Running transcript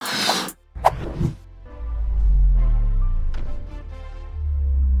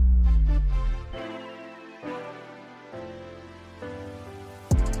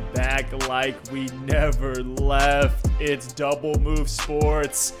back like we never left. It's Double Move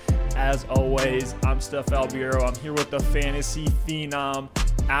Sports. As always, I'm Steph Albiero. I'm here with the fantasy phenom,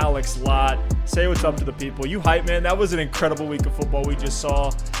 Alex Lott. Say what's up to the people. You hype, man? That was an incredible week of football we just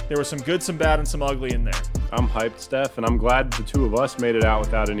saw. There was some good, some bad, and some ugly in there. I'm hyped, Steph, and I'm glad the two of us made it out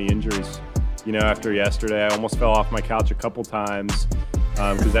without any injuries. You know, after yesterday, I almost fell off my couch a couple times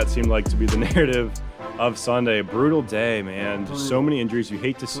because that seemed like to be the narrative of Sunday. A brutal day, man. Just so many injuries. You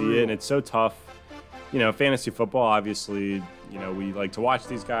hate to see it, and it's so tough. You know, fantasy football, obviously, you know, we like to watch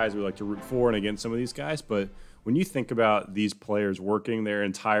these guys. We like to root for and against some of these guys. But when you think about these players working their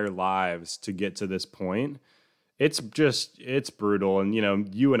entire lives to get to this point, it's brutal. And, you know,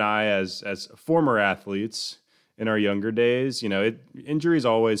 you and I as former athletes in our younger days, you know, injuries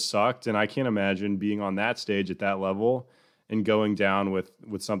always sucked. And I can't imagine being on that stage at that level and going down with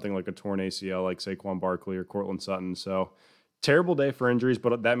something like a torn ACL like Saquon Barkley or Cortland Sutton. So terrible day for injuries,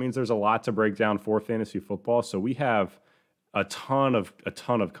 but that means there's a lot to break down for fantasy football. So we have a ton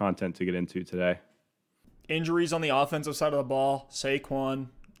of content to get into today. Injuries on the offensive side of the ball. Saquon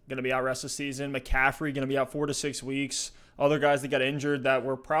going to be out rest of the season. McCaffrey going to be out 4 to 6 weeks. Other guys that got injured that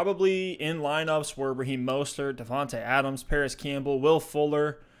were probably in lineups were Raheem Mostert, Devontae Adams, Paris Campbell, Will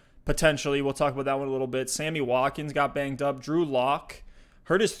Fuller, potentially. We'll talk about that one a little bit. Sammy Watkins got banged up. Drew Lock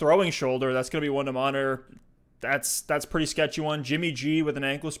hurt his throwing shoulder. That's going to be one to monitor. That's pretty sketchy one. Jimmy G with an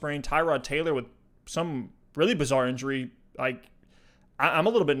ankle sprain. Tyrod Taylor with some really bizarre injury. Like, I'm a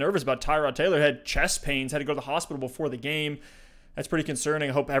little bit nervous about Tyrod Taylor. Had chest pains, had to go to the hospital before the game. That's pretty concerning.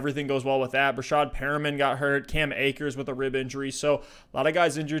 I hope everything goes well with that. Brashad Perriman got hurt. Cam Akers with a rib injury. So a lot of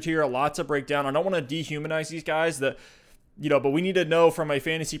guys injured here. A lot to break down. I don't want to dehumanize these guys, but we need to know from a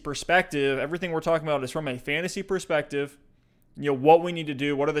fantasy perspective. Everything we're talking about is from a fantasy perspective. You know, what we need to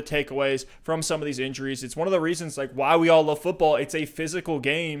do, what are the takeaways from some of these injuries. It's one of the reasons like why we all love football. It's a physical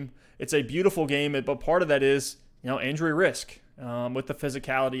game. It's a beautiful game, but part of that is, you know, injury risk with the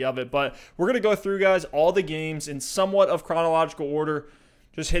physicality of it. But we're going to go through, guys, all the games in somewhat of chronological order,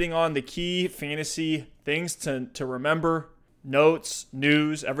 just hitting on the key fantasy things to remember, notes,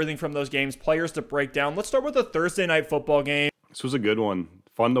 news, everything from those games, players to break down. Let's start with the Thursday night football game. This was a good one.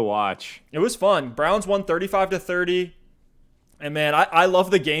 Fun to watch. It was fun. Browns won 35-30. And, man, I love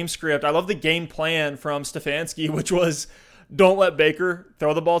the game script. I love the game plan from Stefanski, which was don't let Baker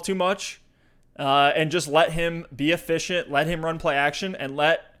throw the ball too much and just let him be efficient, let him run play action, and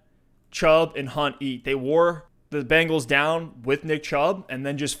let Chubb and Hunt eat. They wore the Bengals down with Nick Chubb and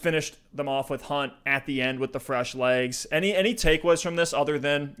then just finished them off with Hunt at the end with the fresh legs. Any takeaways from this other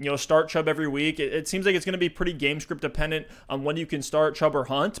than, you know, start Chubb every week? It seems like it's going to be pretty game script dependent on when you can start Chubb or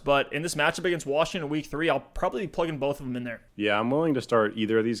Hunt, but in this matchup against Washington in week 3, I'll probably be plugging both of them in there. Yeah, I'm willing to start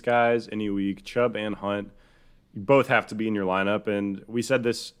either of these guys any week. Chubb and Hunt, you both have to be in your lineup, and we said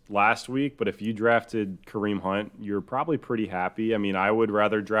this last week, but if you drafted Kareem Hunt, you're probably pretty happy. I mean, I would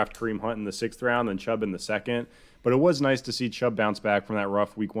rather draft Kareem Hunt in the 6th round than Chubb in the 2nd, but it was nice to see Chubb bounce back from that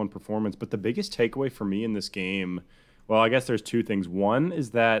rough week 1 performance. But the biggest takeaway for me in this game, well, I guess there's 2 things. One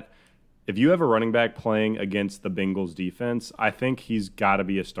is that if you have a running back playing against the Bengals defense, I think he's got to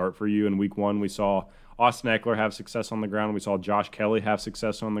be a start for you. In week 1, we saw Austin Eckler have success on the ground. We saw Josh Kelly have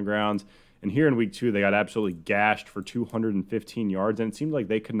success on the ground. And here in week 2, they got absolutely gashed for 215 yards, and it seemed like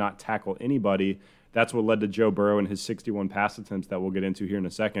they could not tackle anybody. That's what led to Joe Burrow and his 61 pass attempts that we'll get into here in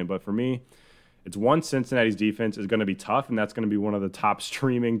a second. But for me, it's one, Cincinnati's defense is going to be tough, and that's going to be one of the top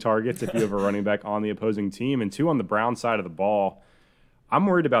streaming targets if you have a running back on the opposing team. And 2, on the Brown side of the ball, I'm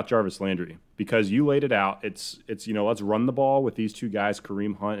worried about Jarvis Landry because you laid it out. It's you know, let's run the ball with these 2 guys,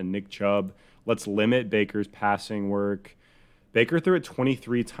 Kareem Hunt and Nick Chubb. Let's limit Baker's passing work. Baker threw it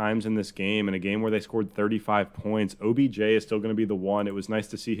 23 times in this game, in a game where they scored 35 points. OBJ is still going to be the one. It was nice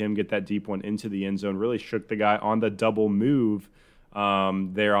to see him get that deep one into the end zone. Really shook the guy on the double move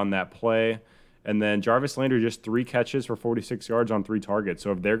there on that play. And then Jarvis Landry, just 3 catches for 46 yards on 3 targets.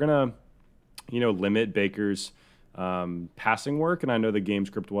 So if they're going to, you know, limit Baker's passing work, and I know the game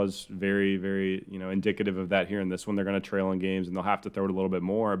script was very, very, you know, indicative of that here in this one. They're going to trail in games, and they'll have to throw it a little bit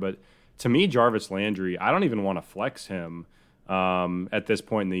more. But to me, Jarvis Landry, I don't even want to flex him at this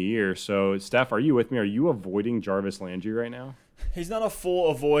point in the year. So, Steph, are you with me? Are you avoiding Jarvis Landry right now? He's not a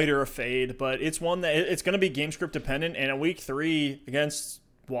full avoid or a fade, but it's one that it's going to be game script dependent. And in week 3 against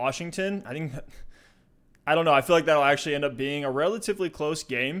Washington, I don't know. I feel like that'll actually end up being a relatively close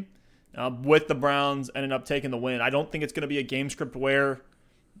game with the Browns ending up taking the win. I don't think it's going to be a game script where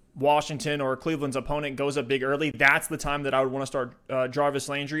Washington or Cleveland's opponent goes up big early. That's the time that I would want to start Jarvis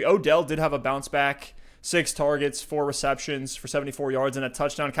Landry. Odell did have a bounce back 6 targets, 4 receptions for 74 yards and a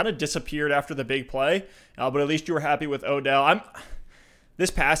touchdown. Kind of disappeared after the big play, but at least you were happy with Odell. this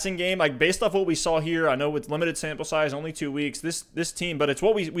passing game, like based off what we saw here, I know with limited sample size, only 2 weeks, this team, but it's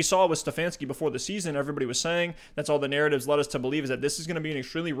what we saw with Stefanski before the season. Everybody was saying, that's all the narratives led us to believe, is that this is going to be an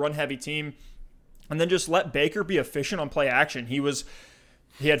extremely run-heavy team. And then just let Baker be efficient on play action.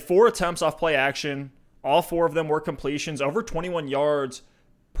 He had 4 attempts off play action. All 4 of them were completions, over 21 yards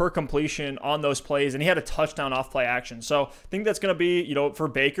per completion on those plays, and he had a touchdown off play action. So I think that's going to be, for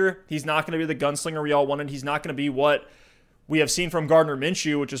Baker, he's not going to be the gunslinger we all wanted. He's not going to be what we have seen from Gardner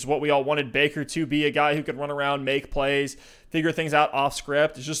Minshew, which is what we all wanted Baker to be, a guy who could run around, make plays, figure things out off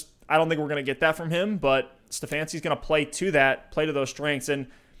script. It's just, I don't think we're going to get that from him, but Stefanski's going to play to those strengths. And,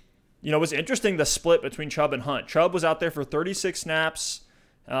 it was interesting, the split between Chubb and Hunt. Chubb was out there for 36 snaps,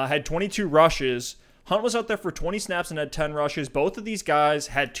 had 22 rushes. Hunt was out there for 20 snaps and had 10 rushes. Both of these guys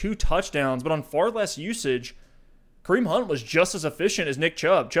had 2 touchdowns, but on far less usage. Kareem Hunt was just as efficient as Nick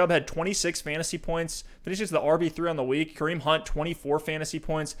Chubb. Chubb had 26 fantasy points, finishing as the RB3 on the week. Kareem Hunt, 24 fantasy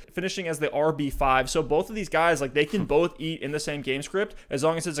points, finishing as the RB5. So both of these guys, they can both eat in the same game script as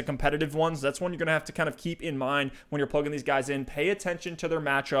long as it's a competitive one. So that's one you're going to have to kind of keep in mind when you're plugging these guys in. Pay attention to their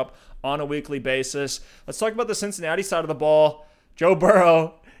matchup on a weekly basis. Let's talk about the Cincinnati side of the ball. Joe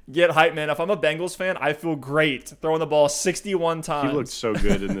Burrow. Get hype, man. If I'm a Bengals fan, I feel great throwing the ball 61 times. He looked so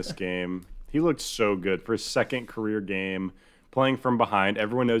good in this game. He looked so good for his second career game, playing from behind.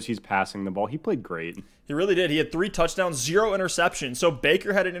 Everyone knows he's passing the ball. He played great. He really did. He had 3 touchdowns, 0 interceptions. So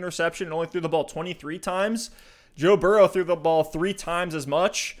Baker had an interception and only threw the ball 23 times. Joe Burrow threw the ball 3 times as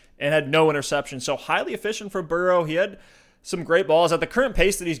much and had no interception. So highly efficient for Burrow. He had some great balls. At the current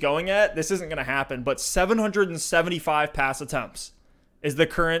pace that he's going at, this isn't going to happen, but 775 pass attempts is the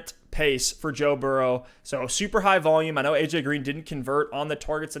current pace for Joe Burrow. So super high volume. I know AJ Green didn't convert on the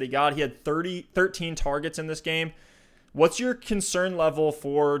targets that he got. He had 13 targets in this game. What's your concern level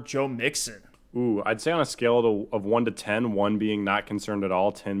for Joe Mixon? Ooh, I'd say on a scale of 1 to 10, 1 being not concerned at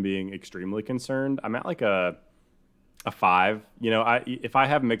all, 10 being extremely concerned, I'm at like a 5. If I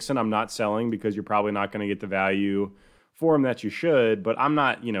have Mixon, I'm not selling because you're probably not going to get the value for him that you should, but I'm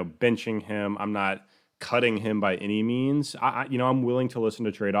not, benching him. I'm not cutting him by any means. I'm willing to listen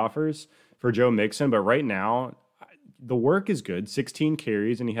to trade offers for Joe Mixon, but right now the work is good. 16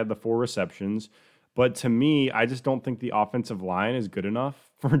 carries and he had the 4 receptions. But to me, I just don't think the offensive line is good enough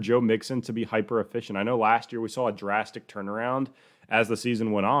for Joe Mixon to be hyper efficient. I know last year we saw a drastic turnaround as the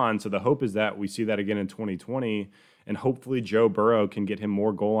season went on. So the hope is that we see that again in 2020, and hopefully Joe Burrow can get him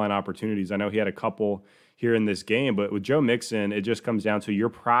more goal line opportunities. I know he had a couple here in this game, but with Joe Mixon, it just comes down to you're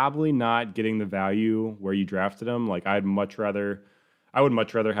probably not getting the value where you drafted him. Like I would much rather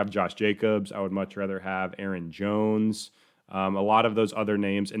have Josh Jacobs. I would much rather have Aaron Jones. A lot of those other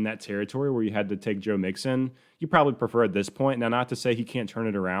names in that territory where you had to take Joe Mixon, you probably prefer at this point. Now, not to say he can't turn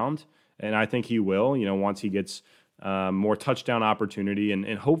it around, and I think he will, once he gets more touchdown opportunity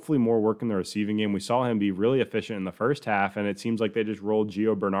and hopefully more work in the receiving game. We saw him be really efficient in the first half, and it seems like they just rolled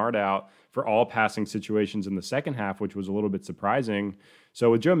Gio Bernard out for all passing situations in the second half, which was a little bit surprising.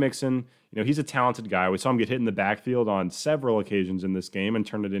 So with Joe Mixon, he's a talented guy. We saw him get hit in the backfield on several occasions in this game and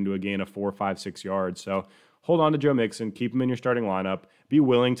turned it into a gain of 4, 5, 6 yards. So hold on to Joe Mixon, keep him in your starting lineup, be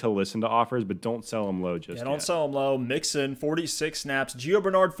willing to listen to offers, but don't sell him low just yet. Don't sell him low. Mixon, 46 snaps. Gio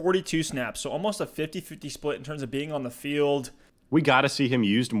Bernard, 42 snaps. So almost a 50-50 split in terms of being on the field. We got to see him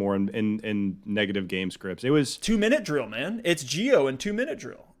used more in negative game scripts. It was 2-minute drill, man. It's Gio in 2-minute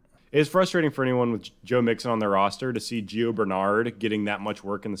drill. It's frustrating for anyone with Joe Mixon on their roster to see Gio Bernard getting that much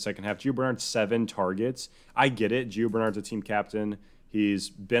work in the second half. Gio Bernard, 7 targets. I get it. Gio Bernard's a team captain. He's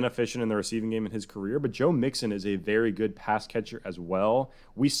been efficient in the receiving game in his career, but Joe Mixon is a very good pass catcher as well.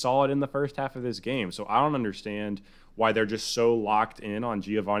 We saw it in the first half of this game, so I don't understand why they're just so locked in on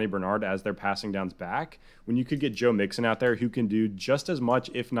Giovanni Bernard as their passing downs back when you could get Joe Mixon out there who can do just as much,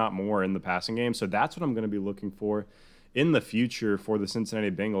 if not more, in the passing game. So that's what I'm going to be looking for in the future for the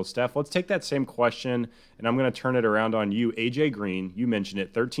Cincinnati Bengals. Steph, let's take that same question, and I'm going to turn it around on you. AJ Green, you mentioned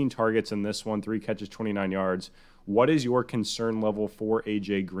it, 13 targets in this one, 3 catches, 29 yards. What is your concern level for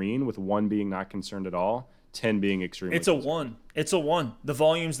AJ Green, with 1 being not concerned at all, 10 being extremely concerned? 1. It's a 1. The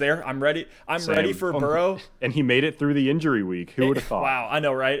volume's there. I'm ready. Ready for Burrow. And he made it through the injury week. Who would have thought? Wow, I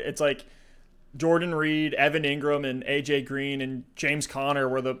know, right? It's like Jordan Reed, Evan Ingram, and AJ Green and James Conner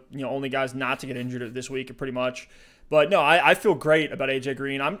were the only guys not to get injured this week, pretty much. But no, I feel great about AJ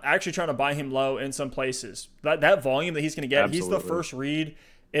Green. I'm actually trying to buy him low in some places. That volume that he's going to get, Absolutely. He's the first read.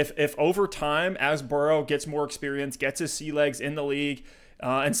 If over time, as Burrow gets more experience, gets his sea legs in the league,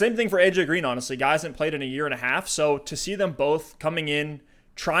 and same thing for AJ Green, honestly. Guy hasn't played in a year and a half, so to see them both coming in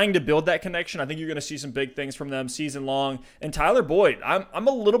trying to build that connection. I think you're going to see some big things from them season long. And Tyler Boyd, I'm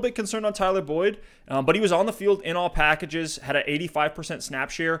a little bit concerned on Tyler Boyd, but he was on the field in all packages, had an 85% snap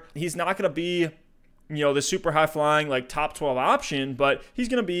share. He's not going to be, the super high flying, like top 12 option, but he's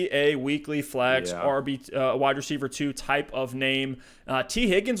going to be a weekly flex RB wide receiver 2 type of name. T.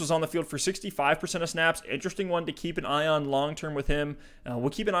 Higgins was on the field for 65% of snaps. Interesting one to keep an eye on long term with him. We'll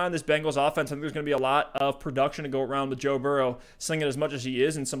keep an eye on this Bengals offense. I think there's going to be a lot of production to go around with Joe Burrow slinging as much as he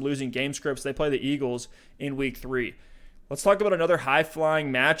is and some losing game scripts. They play the Eagles in week 3. Let's talk about another high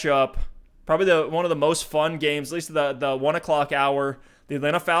flying matchup. Probably one of the most fun games, at least the 1 o'clock hour. The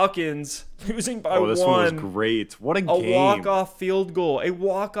Atlanta Falcons losing by one. Oh, this one was great. What a game. A walk-off field goal.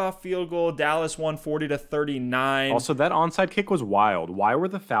 Dallas won 40-39. Also, that onside kick was wild. Why were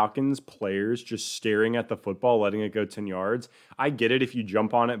the Falcons players just staring at the football, letting it go 10 yards? I get it if you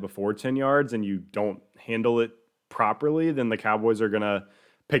jump on it before 10 yards and you don't handle it properly, then the Cowboys are going to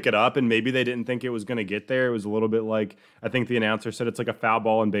pick it up, and maybe they didn't think it was going to get there. It was a little bit like, I think the announcer said it's like a foul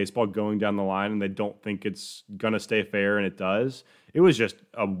ball in baseball going down the line, and they don't think it's going to stay fair, and it does. It was just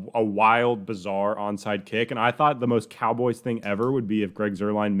a wild, bizarre onside kick, and I thought the most Cowboys thing ever would be if Greg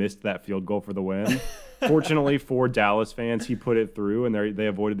Zuerlein missed that field goal for the win. Fortunately for Dallas fans, he put it through, and they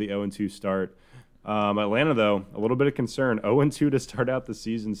avoided the 0-2 start. Atlanta, though, a little bit of concern. 0-2 to start out the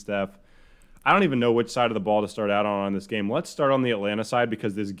season, Steph. I don't even know which side of the ball to start out on this game. Let's start on the Atlanta side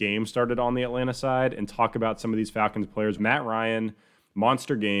because this game started on the Atlanta side and talk about some of these Falcons players. Matt Ryan,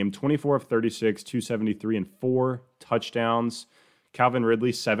 monster game, 24 of 36, 273 and 4 touchdowns. Calvin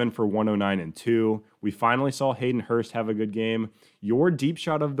Ridley, 7 for 109 and 2. We finally saw Hayden Hurst have a good game. Your deep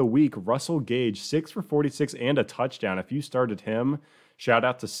shot of the week, Russell Gage, 6 for 46 and a touchdown. If you started him, shout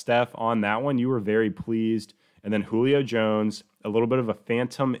out to Steph on that one. You were very pleased. And then Julio Jones, a little bit of a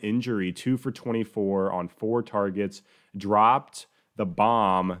phantom injury, 2 for 24 on 4 targets, dropped the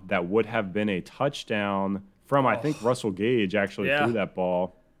bomb that would have been a touchdown from, I think, Russell Gage actually threw that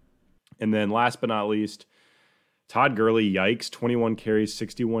ball. And then last but not least, Todd Gurley, yikes, 21 carries,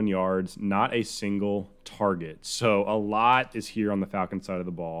 61 yards, not a single target. So a lot is here on the Falcons side of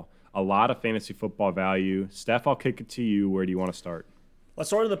the ball. A lot of fantasy football value. Steph, I'll kick it to you. Where do you want to start? Let's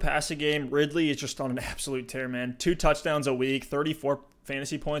start in the passing game. Ridley is just on an absolute tear, man. 2 touchdowns a week, 34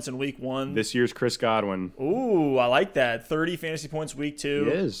 fantasy points in week 1. This year's Chris Godwin. Ooh, I like that. 30 fantasy points week 2.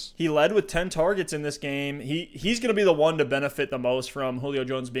 He is. He led with 10 targets in this game. He's going to be the one to benefit the most from Julio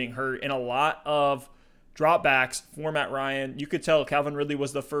Jones being hurt. And a lot of dropbacks for Matt Ryan. You could tell Calvin Ridley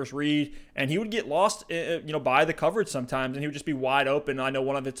was the first read, and he would get lost, by the coverage sometimes, and he would just be wide open. I know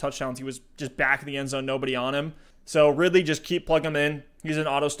one of the touchdowns, he was just back in the end zone, nobody on him. So Ridley, just keep plugging him in. He's an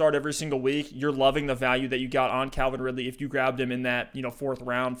auto start every single week. You're loving the value that you got on Calvin Ridley if you grabbed him in that 4th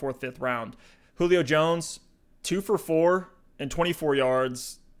round, 4th, 5th round. Julio Jones, 2 for 4 and 24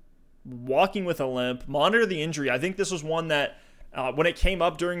 yards, walking with a limp. Monitor the injury. I think this was one that when it came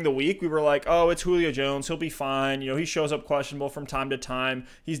up during the week, we were like, oh, it's Julio Jones. He'll be fine. He shows up questionable from time to time.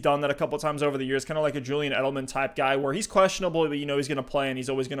 He's done that a couple times over the years, kind of like a Julian Edelman type guy where he's questionable, but he's going to play and he's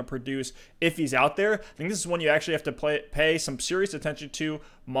always going to produce if he's out there. I think this is one you actually have to pay some serious attention to.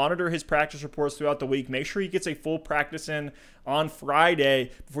 Monitor his practice reports throughout the week. Make sure he gets a full practice in on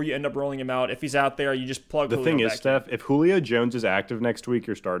Friday before you end up rolling him out. If he's out there, you just plug Julio thing is, back Steph, if Julio Jones is active next week,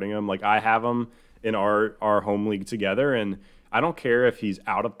 you're starting him. Like I have him in our home league together, and I don't care if he's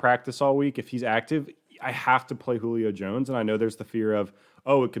out of practice all week. If he's active, I have to play Julio Jones. And I know there's the fear of,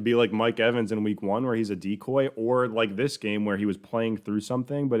 it could be like Mike Evans in week 1 where he's a decoy, or like this game where he was playing through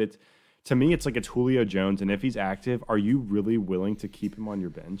something. But to me, it's like it's Julio Jones. And if he's active, are you really willing to keep him on your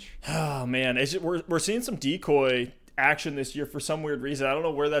bench? Oh, man. We're seeing some decoy action this year for some weird reason. I don't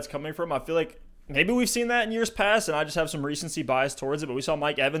know where that's coming from. I feel like maybe we've seen that in years past, and I just have some recency bias towards it. But we saw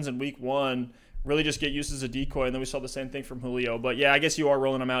Mike Evans in week 1 really just get used as a decoy, and then we saw the same thing from Julio. But yeah, I guess you are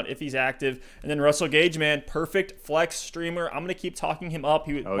rolling him out if he's active. And then Russell Gage, man, perfect flex streamer. I'm going to keep talking him up.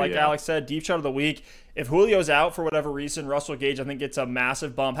 Alex said, deep shot of the week. If Julio's out for whatever reason, Russell Gage, I think, gets a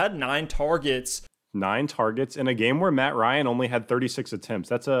massive bump. Had 9 targets. 9 targets in a game where Matt Ryan only had 36 attempts.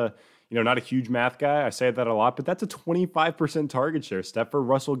 That's not a huge math guy. I say that a lot, but that's a 25% target share, Steph, for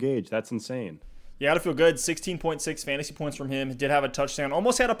Russell Gage. That's insane. You got to feel good. 16.6 fantasy points from him. He did have a touchdown.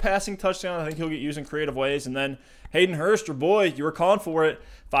 Almost had a passing touchdown. I think he'll get used in creative ways. And then Hayden Hurst, your boy, you were calling for it.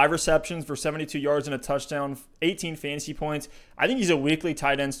 5 receptions for 72 yards and a touchdown, 18 fantasy points. I think he's a weekly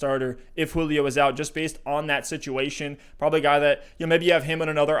tight end starter if Julio is out, just based on that situation. Probably a guy that, maybe you have him and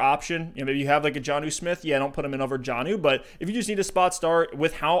another option. Maybe you have like a Jonnu Smith. Yeah, don't put him in over Jonnu. But if you just need a spot start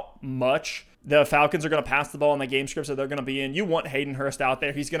with how much the Falcons are going to pass the ball in the game scripts that they're going to be in, you want Hayden Hurst out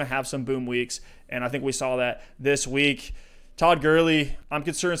there. He's going to have some boom weeks, and I think we saw that this week. Todd Gurley, I'm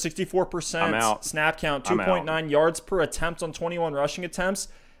concerned. I'm 64% out. snap count, I'm out. 2.9 yards per attempt on 21 rushing attempts.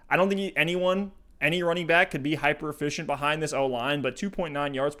 I don't think any running back could be hyper efficient behind this O-line, but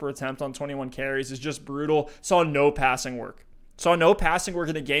 2.9 yards per attempt on 21 carries is just brutal. Saw no passing work. Saw no passing work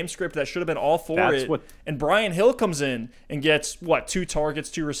in a game script that should have been all for That's it. what- And Brian Hill comes in and gets, 2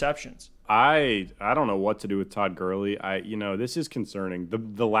 targets, 2 receptions. I don't know what to do with Todd Gurley. This is concerning.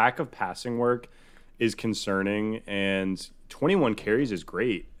 The lack of passing work is concerning, and 21 carries is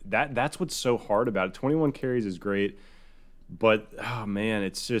great. That's what's so hard about it. 21 carries is great. But oh man,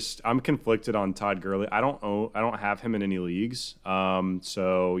 it's just I'm conflicted on Todd Gurley. I don't have him in any leagues.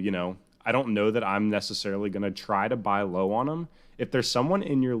 So I don't know that I'm necessarily going to try to buy low on him. If there's someone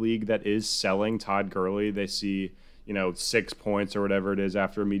in your league that is selling Todd Gurley, they see 6 points or whatever it is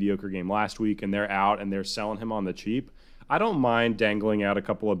after a mediocre game last week, and they're out and they're selling him on the cheap. I don't mind dangling out a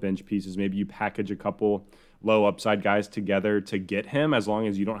couple of bench pieces. Maybe you package a couple low upside guys together to get him, as long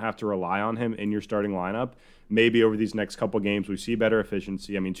as you don't have to rely on him in your starting lineup. Maybe over these next couple games, we see better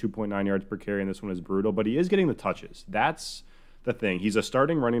efficiency. I mean, 2.9 yards per carry, and this one is brutal, but he is getting the touches. That's the thing. He's a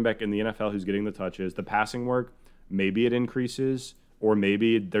starting running back in the NFL who's getting the touches. The passing work, maybe it increases, or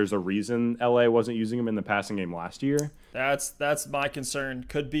maybe there's a reason LA wasn't using him in the passing game last year. That's my concern.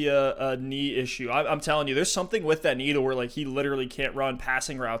 Could be a knee issue. I'm telling you, there's something with that knee to where he literally can't run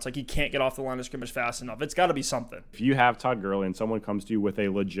passing routes. He can't get off the line of scrimmage fast enough. It's got to be something. If you have Todd Gurley and someone comes to you with a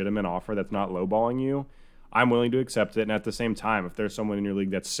legitimate offer that's not lowballing you, I'm willing to accept it. And at the same time, if there's someone in your league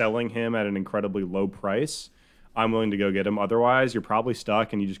that's selling him at an incredibly low price, I'm willing to go get him. Otherwise, you're probably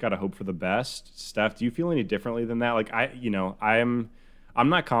stuck and you just got to hope for the best. Steph, do you feel any differently than that? I'm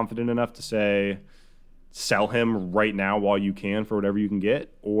not confident enough to say sell him right now while you can for whatever you can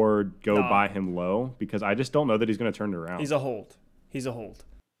get, or go buy him low, because I just don't know that he's going to turn it around. He's a hold.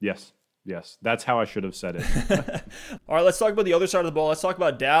 Yes. That's how I should have said it. All right, let's talk about the other side of the ball. Let's talk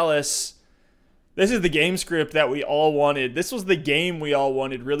about Dallas. This is the game script that we all wanted. This was the game we all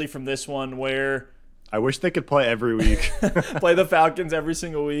wanted, really, from this one, where I wish they could play every week. play the Falcons every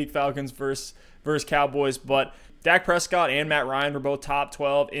single week, Falcons versus Cowboys. But Dak Prescott and Matt Ryan were both top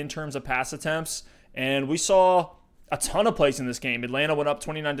 12 in terms of pass attempts. And we saw a ton of plays in this game. Atlanta went up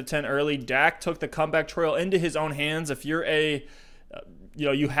 29-10 early. Dak took the comeback trail into his own hands. If you're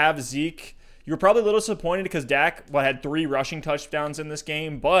you have Zeke, you're probably a little disappointed because Dak had 3 rushing touchdowns in this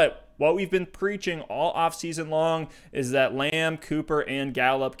game. But what we've been preaching all offseason long is that Lamb, Cooper, and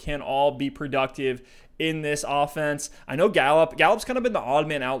Gallup can all be productive in this offense. I know Gallup's kind of been the odd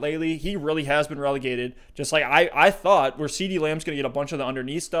man out lately. He really has been relegated. Just like I thought, where CeeDee Lamb's going to get a bunch of the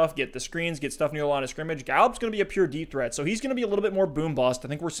underneath stuff, get the screens, get stuff near the line of scrimmage. Gallup's going to be a pure deep threat. So he's going to be a little bit more boom bust. I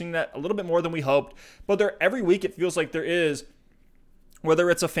think we're seeing that a little bit more than we hoped. But every week it feels like there is,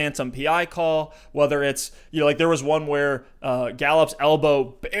 whether it's a phantom PI call, whether it's, there was one where Gallup's elbow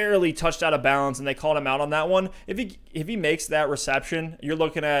barely touched out of bounds and they called him out on that one. If he makes that reception, you're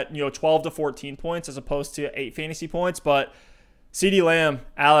looking at 12 to 14 points as opposed to 8 fantasy points. But CeeDee Lamb,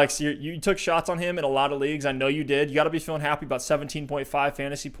 Alex, you took shots on him in a lot of leagues. I know you did. You got to be feeling happy about 17.5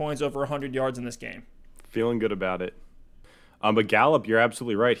 fantasy points, over 100 yards in this game. Feeling good about it. But Gallup, you're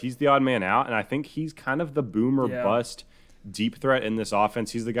absolutely right. He's the odd man out, and I think he's kind of the boom or bust deep threat in this offense.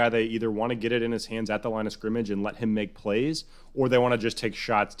 He's the guy they either want to get it in his hands at the line of scrimmage and let him make plays, or they want to just take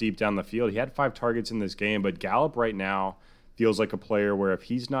shots deep down the field. He had 5 targets in this game, but Gallup right now feels like a player where if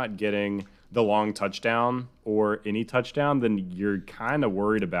he's not getting the long touchdown or any touchdown, then you're kind of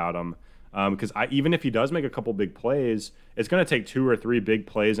worried about him. Because even if he does make a couple big plays, it's going to take 2 or 3 big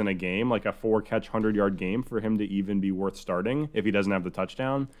plays in a game, like a 4-catch, 100-yard game, for him to even be worth starting if he doesn't have the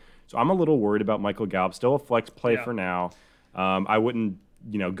touchdown. So I'm a little worried about Michael Gallup. Still a flex play for now. I wouldn't,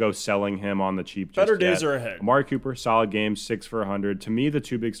 go selling him on the cheap just Better yet. days are ahead. Amari Cooper, solid game, 6 for 100. To me, the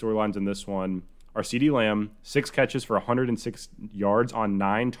 2 big storylines in this one are CeeDee Lamb, 6 catches for 106 yards on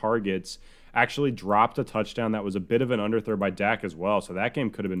 9 targets. Actually dropped a touchdown that was a bit of an underthrow by Dak as well, so that game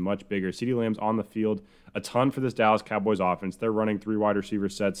could have been much bigger. CeeDee Lamb's on the field a ton for this Dallas Cowboys offense. They're running 3 wide receiver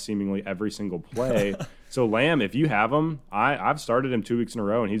sets seemingly every single play. So Lamb, if you have him, I've started him 2 weeks in a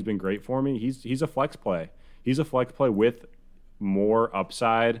row, and he's been great for me. He's a flex play. He's a flex play with more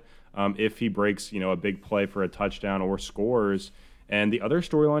upside if he breaks a big play for a touchdown or scores. And the other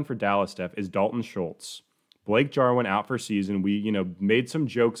storyline for Dallas, Steph, is Dalton Schultz. Blake Jarwin out for season. We, made some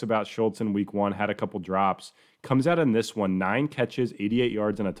jokes about Schultz in week 1, had a couple drops. Comes out in this one, 9 catches, 88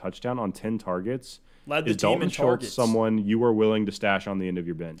 yards, and a touchdown on 10 targets. Led the is team Dalton in Schultz targets. Someone you are willing to stash on the end of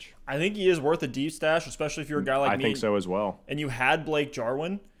your bench? I think he is worth a deep stash, especially if you're a guy like me. I think so as well. And you had Blake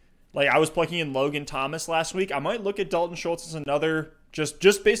Jarwin. I was plugging in Logan Thomas last week. I might look at Dalton Schultz as another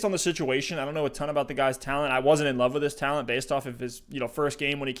Just based on the situation. I don't know a ton about the guy's talent. I wasn't in love with his talent based off of his first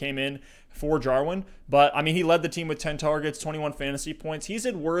game when he came in for Jarwin. But I mean, he led the team with 10 targets, 21 fantasy points. He's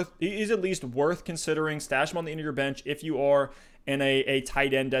at least worth considering. Stash him on the end of your bench if you are in a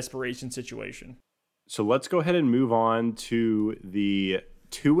tight end desperation situation. So let's go ahead and move on to the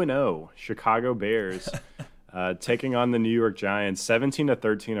 2-0 Chicago Bears taking on the New York Giants.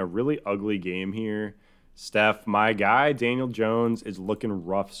 17-13, a really ugly game here. Steph, my guy, Daniel Jones, is looking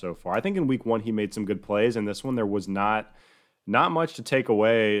rough so far. I think in week 1 he made some good plays, and this one there was not much to take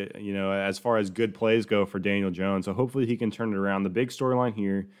away, as far as good plays go for Daniel Jones. So hopefully he can turn it around. The big storyline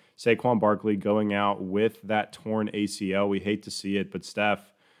here, Saquon Barkley going out with that torn ACL. We hate to see it, but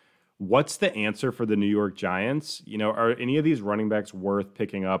Steph, what's the answer for the New York Giants? Are any of these running backs worth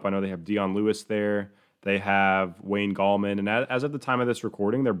picking up? I know they have Dion Lewis there. They have Wayne Gallman. And as of the time of this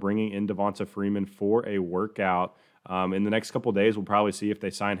recording, they're bringing in Devonta Freeman for a workout. In the next couple of days, we'll probably see if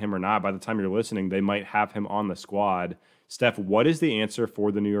they sign him or not. By the time you're listening, they might have him on the squad. Steph, what is the answer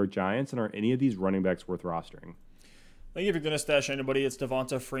for the New York Giants? And are any of these running backs worth rostering? I think if you're going to stash anybody, it's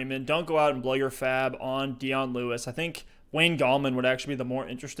Devonta Freeman. Don't go out and blow your fab on Dion Lewis. I think Wayne Gallman would actually be the more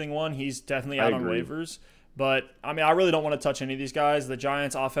interesting one. He's definitely out on waivers. But, I mean, I really don't want to touch any of these guys. The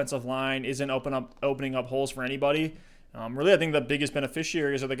Giants' offensive line isn't opening up holes for anybody. Really, I think the biggest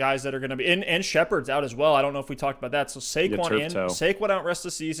beneficiaries are the guys that are going to be – and Shepard's out as well. I don't know if we talked about that. So Saquon out rest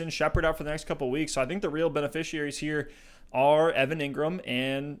of the season, Shepard out for the next couple of weeks. So I think the real beneficiaries here are Evan Ingram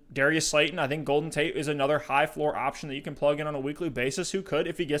and Darius Slayton. I think Golden Tate is another high-floor option that you can plug in on a weekly basis who could,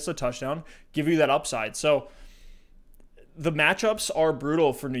 if he gets a touchdown, give you that upside. So the matchups are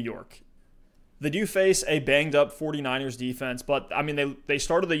brutal for New York. They do face a banged-up 49ers defense, but, I mean, they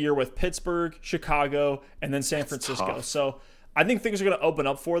started the year with Pittsburgh, Chicago, and then San Francisco. So I think things are going to open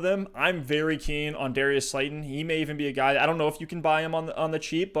up for them. I'm very keen on Darius Slayton. He may even be a guy – I don't know if you can buy him on the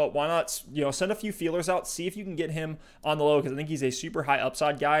cheap, but why not send a few feelers out, see if you can get him on the low, because I think he's a super high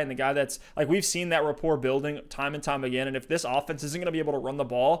upside guy and the guy that's – like, we've seen that rapport building time and time again, and if this offense isn't going to be able to run the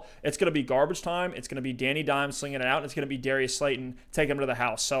ball, it's going to be garbage time, it's going to be Danny Dimes slinging it out, and it's going to be Darius Slayton taking him to the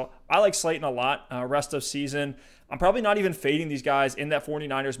house. So I like Slayton a lot rest of season. I'm probably not even fading these guys in that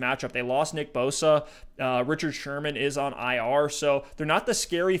 49ers matchup. They lost Nick Bosa. Richard Sherman is on IR, so they're not the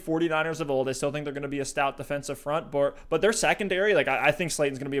scary 49ers of old. I still think they're going to be a stout defensive front, but their secondary, I think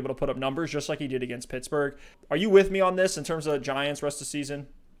Slayton's going to be able to put up numbers just like he did against Pittsburgh. Are you with me on this in terms of the Giants rest of the season?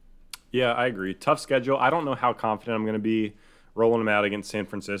 Yeah, I agree. Tough schedule. I don't know how confident I'm going to be rolling them out against San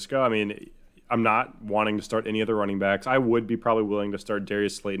Francisco. I mean, I'm not wanting to start any other running backs. I would be probably willing to start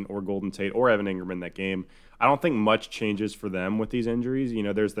Darius Slayton or Golden Tate or Evan Ingram in that game. I don't think much changes for them with these injuries.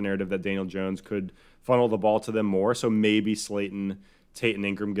 There's the narrative that Daniel Jones could funnel the ball to them more, so maybe Slayton, Tate, and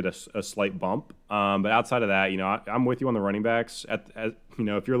Ingram get a slight bump. But outside of that, I'm with you on the running backs. If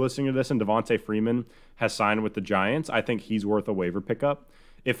you're listening to this and Devonta Freeman has signed with the Giants, I think he's worth a waiver pickup.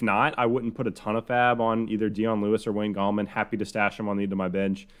 If not, I wouldn't put a ton of fab on either Dion Lewis or Wayne Gallman. Happy to stash them on the end of my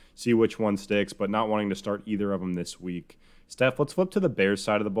bench, see which one sticks, but not wanting to start either of them this week. Steph, let's flip to the Bears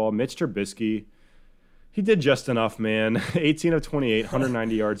side of the ball. Mitch Trubisky, he did just enough, man. 18 of 28,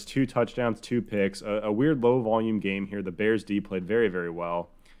 190 yards, 2 touchdowns, 2 picks. A weird low-volume game here. The Bears D played very, very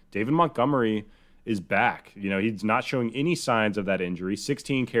well. David Montgomery is back. He's not showing any signs of that injury.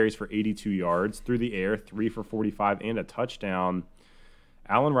 16 carries for 82 yards through the air, 3 for 45, and a touchdown.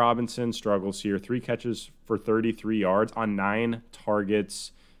 Allen Robinson struggles here. 3 catches for 33 yards on 9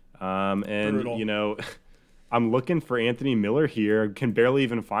 targets. Brutal. I'm looking for Anthony Miller here. Can barely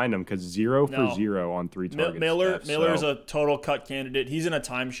even find him because 0 for 0 on 3 targets. Miller's a total cut candidate. He's in a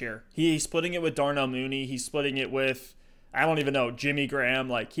timeshare. He's splitting it with Darnell Mooney. He's splitting it with, I don't even know, Jimmy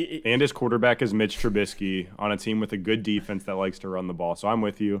Graham. And his quarterback is Mitch Trubisky on a team with a good defense that likes to run the ball. So I'm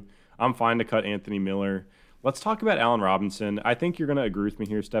with you. I'm fine to cut Anthony Miller. Let's talk about Allen Robinson. I think you're going to agree with me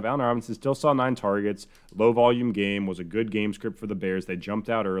here, Steph. Allen Robinson still saw 9 targets. Low-volume game, was a good game script for the Bears. They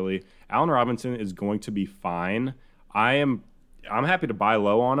jumped out early. Allen Robinson is going to be fine. I'm happy to buy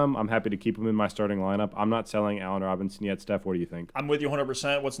low on him. I'm happy to keep him in my starting lineup. I'm not selling Allen Robinson yet. Steph, what do you think? I'm with you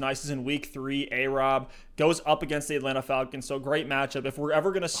 100%. What's nice is in week 3, A-Rob goes up against the Atlanta Falcons. So great matchup. If we're ever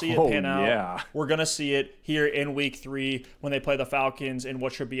going to see it pan out, we're going to see it here in week 3 when they play the Falcons in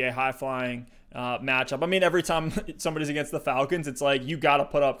what should be a high-flying matchup. I mean, every time somebody's against the Falcons, it's like you got to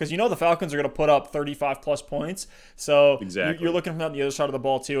put up, because the Falcons are going to put up 35 plus points. So exactly. You're looking from the other side of the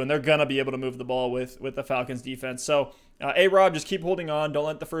ball too, and they're going to be able to move the ball with the Falcons defense. So A-Rob, just keep holding on. Don't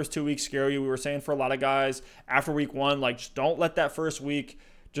let the first 2 weeks scare you. We were saying for a lot of guys after week 1, just don't let that first week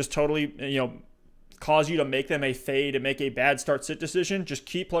just totally, cause you to make them a fade and make a bad start sit decision. Just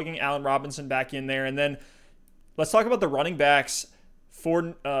keep plugging Allen Robinson back in there. And then let's talk about the running backs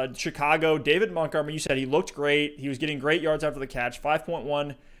For Chicago, David Montgomery, you said he looked great. He was getting great yards after the catch,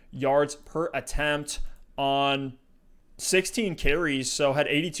 5.1 yards per attempt on 16 carries, so had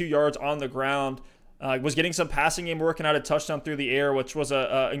 82 yards on the ground. Was getting some passing game working out a touchdown through the air, which was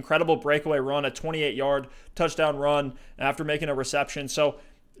a incredible breakaway run, a 28-yard touchdown run after making a reception. So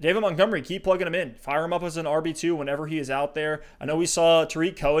David Montgomery, keep plugging him in. Fire him up as an RB2 whenever he is out there. I know we saw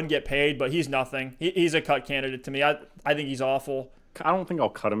Tariq Cohen get paid, but he's nothing. He's a cut candidate to me. I think he's awful. I don't think I'll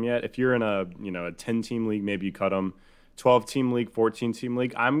cut him yet. If you're in a 10-team league, maybe you cut him. 12-team league, 14-team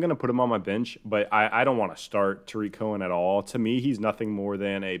league, I'm going to put him on my bench, but I don't want to start Tariq Cohen at all. To me, he's nothing more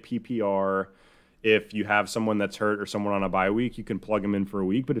than a PPR. If you have someone that's hurt or someone on a bye week, you can plug him in for a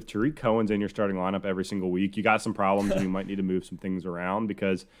week. But if Tariq Cohen's in your starting lineup every single week, you got some problems and you might need to move some things around,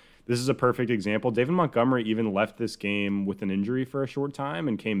 because this is a perfect example. David Montgomery even left this game with an injury for a short time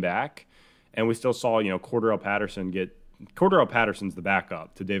and came back. And we still saw, Cordell Patterson's the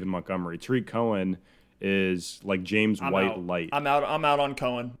backup to David Montgomery. Tariq Cohen is like James White light. I'm out on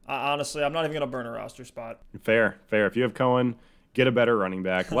Cohen. Honestly, I'm not even going to burn a roster spot. Fair. If you have Cohen, get a better running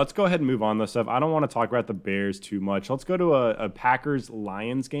back. Let's go ahead and move on this stuff. I don't want to talk about the Bears too much. Let's go to a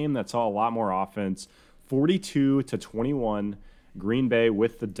Packers-Lions game that saw a lot more offense. 42-21, Green Bay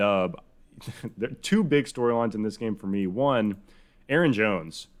with the dub. There are two big storylines in this game for me. One, Aaron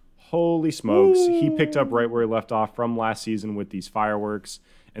Jones. Holy smokes. Ooh. He picked up right where he left off from last season with these fireworks.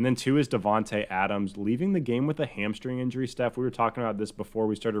 And then two is Davante Adams leaving the game with a hamstring injury. Steph, we were talking about this before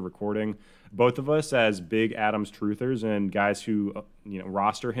we started recording. Both of us as big Adams truthers and guys who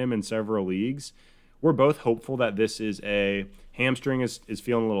roster him in several leagues, we're both hopeful that this is a hamstring is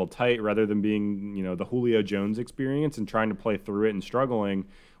feeling a little tight rather than being the Julio Jones experience and trying to play through it and struggling.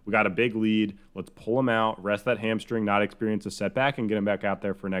 We got a big lead. Let's pull him out, rest that hamstring, not experience a setback, and get him back out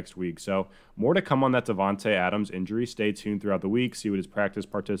there for next week. So more to come on that Davante Adams injury. Stay tuned throughout the week, see what his practice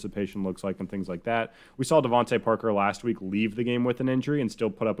participation looks like and things like that. We saw Devontae Parker last week leave the game with an injury and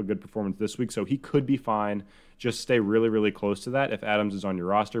still put up a good performance this week, so he could be fine. Just stay really, really close to that if Adams is on your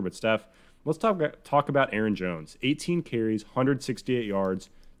roster. But Steph, let's talk about Aaron Jones. 18 carries, 168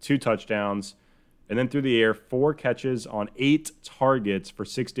 yards, 2 touchdowns. And then through the air, 4 catches on 8 targets for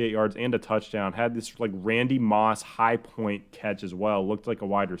 68 yards and a touchdown. Had this like Randy Moss high point catch as well. Looked like a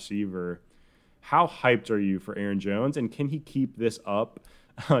wide receiver. How hyped are you for Aaron Jones? And can he keep this up,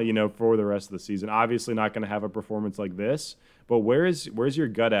 for the rest of the season? Obviously not going to have a performance like this. But where's your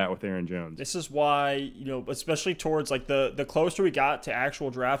gut at with Aaron Jones? This is why, especially towards like the closer we got to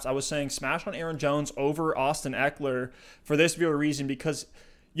actual drafts, I was saying smash on Aaron Jones over Austin Eckler for this very reason, because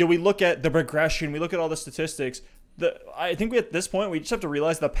we look at the progression, we look at all the statistics. I think at this point, we just have to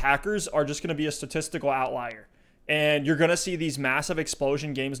realize the Packers are just going to be a statistical outlier. And you're going to see these massive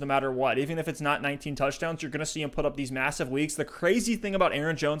explosion games no matter what. Even if it's not 19 touchdowns, you're going to see him put up these massive weeks. The crazy thing about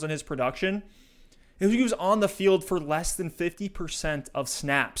Aaron Jones and his production is he was on the field for less than 50% of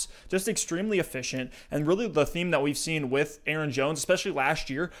snaps. Just extremely efficient. And really the theme that we've seen with Aaron Jones, especially last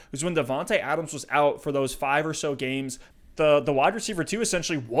year, was when Davante Adams was out for those 5 or so games. The wide receiver 2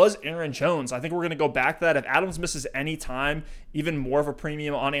 essentially was Aaron Jones. I think we're going to go back to that. If Adams misses any time, even more of a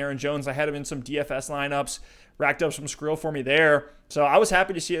premium on Aaron Jones. I had him in some DFS lineups, racked up some skrill for me there. So I was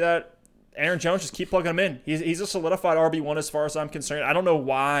happy to see that. Aaron Jones, just keep plugging him in. He's a solidified RB1 as far as I'm concerned. I don't know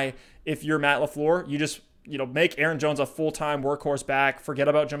why, if you're Matt LaFleur, you just make Aaron Jones a full-time workhorse back. Forget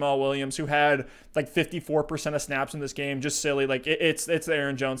about Jamal Williams, who had like 54% of snaps in this game. Just silly. Like it's the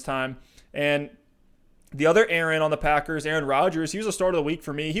Aaron Jones time. And the other Aaron on the Packers, Aaron Rodgers, he was a start of the week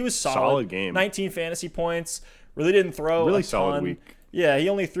for me. He was solid. Solid game. 19 fantasy points. Really didn't throw really a ton. Solid week. Yeah, he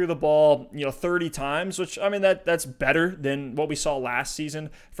only threw the ball, 30 times, which, that's better than what we saw last season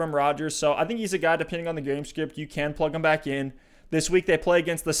from Rodgers. So I think he's a guy, depending on the game script, you can plug him back in. This week they play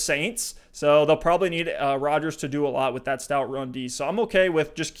against the Saints, so they'll probably need Rodgers to do a lot with that stout run D. So I'm okay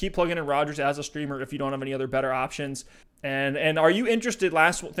with just keep plugging in Rodgers as a streamer if you don't have any other better options. And are you interested,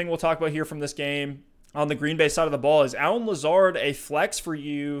 last thing we'll talk about here from this game, on the Green Bay side of the ball, is Allen Lazard a flex for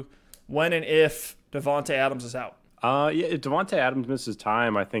you when and if Davante Adams is out? If Davante Adams misses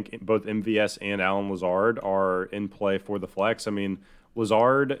time, I think both MVS and Allen Lazard are in play for the flex. I mean,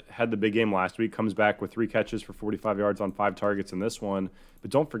 Lazard had the big game last week, comes back with 3 catches for 45 yards on 5 targets in this one.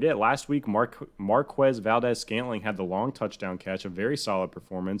 But don't forget, last week, Marquez Valdez-Scantling had the long touchdown catch, a very solid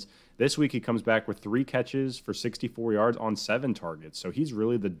performance. This week, he comes back with 3 catches for 64 yards on 7 targets. So he's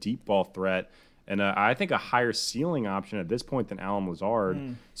really the deep ball threat. And I think a higher ceiling option at this point than Allen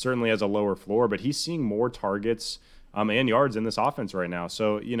Lazard, certainly has a lower floor, but he's seeing more targets and yards in this offense right now.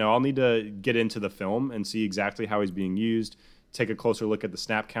 So, I'll need to get into the film and see exactly how he's being used. take a closer look at the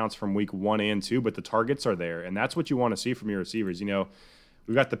snap counts from week 1 and 2, but the targets are there, and that's what you want to see from your receivers.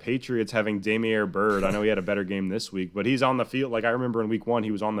 We've got the Patriots having Damiere Byrd. I know he had a better game this week, but he's on the field. Like, I remember in week 1,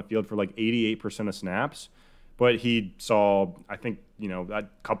 he was on the field for like 88% of snaps, but he saw, I think, a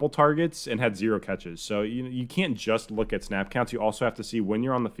couple targets and had 0 catches. So you can't just look at snap counts. You also have to see when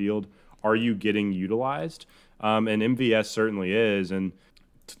you're on the field, are you getting utilized? And MVS certainly is. And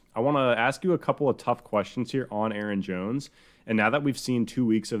I want to ask you a couple of tough questions here on Aaron Jones. And now that we've seen 2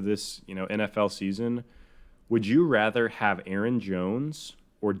 weeks of this, NFL season, would you rather have Aaron Jones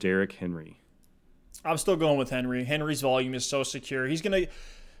or Derrick Henry? I'm still going with Henry. Henry's volume is so secure.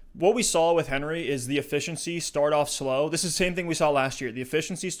 What we saw with Henry is the efficiency start off slow. This is the same thing we saw last year. The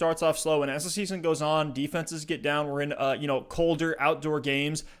efficiency starts off slow, and as the season goes on, defenses get down. We're in colder outdoor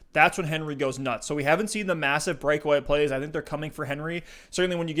games. That's when Henry goes nuts. So we haven't seen the massive breakaway plays. I think they're coming for Henry.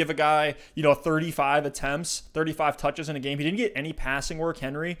 Certainly when you give a guy, 35 attempts, 35 touches in a game, he didn't get any passing work,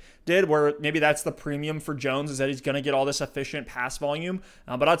 Henry did, where maybe that's the premium for Jones, is that he's going to get all this efficient pass volume.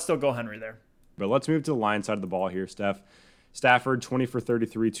 But I'd still go Henry there. But let's move to the Lions side of the ball here, Steph. Stafford, 20 for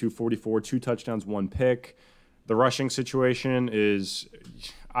 33, 244, 2 touchdowns, 1 pick. The rushing situation is,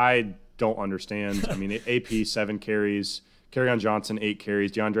 I don't understand. I mean, AP, 7 carries. Kerryon Johnson, 8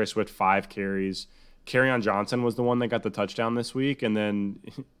 carries. DeAndre Swift, 5 carries. Kerryon Johnson was the one that got the touchdown this week, and then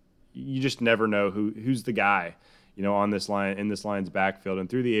you just never know who's the guy, on this line, in this Lions backfield. And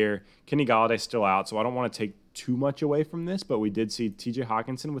through the air, Kenny Galladay's still out, so I don't want to take too much away from this, but we did see TJ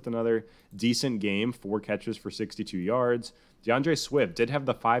Hawkinson with another decent game, 4 catches for 62 yards. DeAndre Swift did have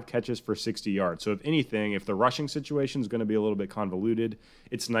the 5 catches for 60 yards. So if anything, if the rushing situation is going to be a little bit convoluted,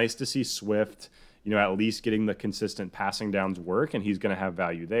 it's nice to see Swift, at least getting the consistent passing downs work, and he's going to have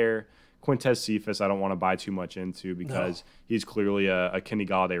value there. Quintez Cephas, I don't want to buy too much into because he's clearly a Kenny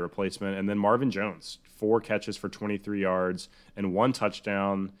Galladay replacement. And then Marvin Jones, 4 catches for 23 yards and 1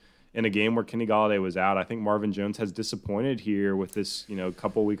 touchdown in a game where Kenny Galladay was out. I think Marvin Jones has disappointed here with this,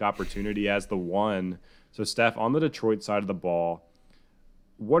 couple week opportunity as the one. So, Steph, on the Detroit side of the ball,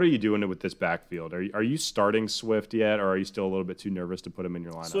 what are you doing with this backfield? Are you starting Swift yet, or are you still a little bit too nervous to put him in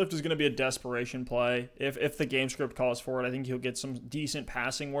your lineup? Swift is going to be a desperation play. If the game script calls for it, I think he'll get some decent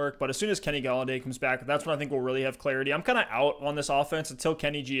passing work. But as soon as Kenny Galladay comes back, that's when I think we'll really have clarity. I'm kind of out on this offense until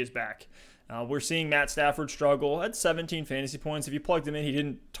Kenny G is back. We're seeing Matt Stafford struggle at 17 fantasy points. If you plugged him in, he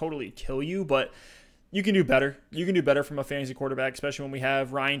didn't totally kill you, but you can do better. You can do better from a fantasy quarterback, especially when we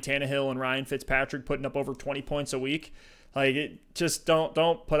have Ryan Tannehill and Ryan Fitzpatrick putting up over 20 points a week. Just don't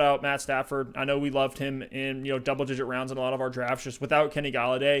put out Matt Stafford. I know we loved him in double-digit rounds in a lot of our drafts. Just without Kenny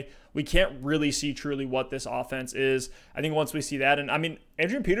Galladay, we can't really see truly what this offense is. I think once we see that, and I mean,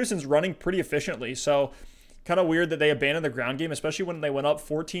 Adrian Peterson's running pretty efficiently, so kind of weird that they abandoned the ground game, especially when they went up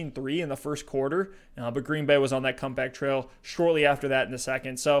 14-3 in the first quarter. But Green Bay was on that comeback trail shortly after that in the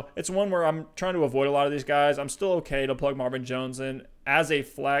second. So it's one where I'm trying to avoid a lot of these guys. I'm still okay to plug Marvin Jones in as a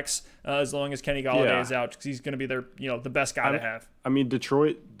flex as long as Kenny Galladay is out, because he's going to be their the best guy to have. I mean,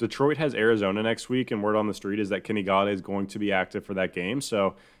 Detroit has Arizona next week, and word on the street is that Kenny Galladay is going to be active for that game.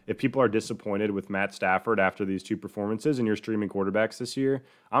 So if people are disappointed with Matt Stafford after these 2 performances and you're streaming quarterbacks this year,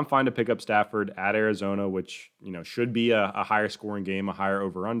 I'm fine to pick up Stafford at Arizona, which should be a higher scoring game, a higher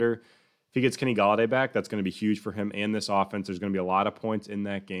over-under. If he gets Kenny Galladay back, that's going to be huge for him and this offense. There's going to be a lot of points in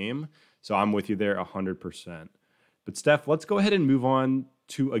that game. So I'm with you there 100%. But Steph, let's go ahead and move on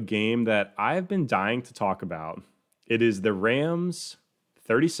to a game that I've been dying to talk about. It is the Rams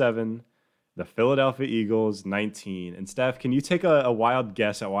 37, the Philadelphia Eagles 19. And Steph, can you take a wild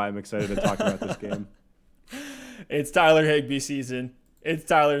guess at why I'm excited to talk about this game? It's Tyler Higbee season.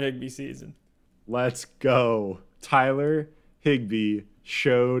 Let's go. Tyler Higbee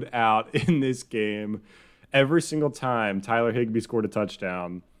showed out in this game. Every single time Tyler Higbee scored a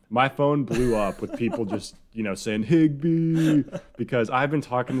touchdown, my phone blew up with people just, saying Higbee, because I've been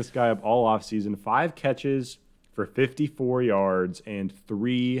talking this guy up all offseason. 5 catches for 54 yards and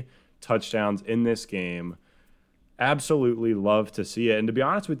 3 touchdowns in this game. Absolutely love to see it. And to be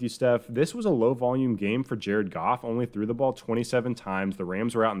honest with you, Steph, this was a low-volume game for Jared Goff. Only threw the ball 27 times. The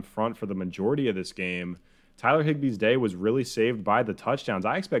Rams were out in front for the majority of this game. Tyler Higbee's day was really saved by the touchdowns.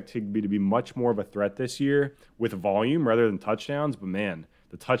 I expect Higbee to be much more of a threat this year with volume rather than touchdowns. But, man,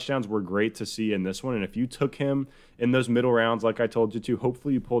 the touchdowns were great to see in this one. And if you took him in those middle rounds like I told you to,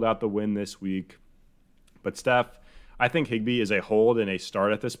 hopefully you pulled out the win this week. But, Steph, I think Higbee is a hold and a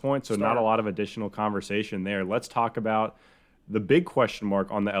start at this point, so not a lot of additional conversation there. Let's talk about the big question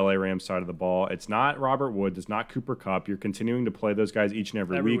mark on the LA Rams side of the ball. It's not Robert Woods. It's not Cooper Kupp. You're continuing to play those guys each and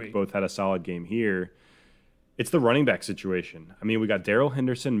every week. Both had a solid game here. It's the running back situation. I mean, we got Darrell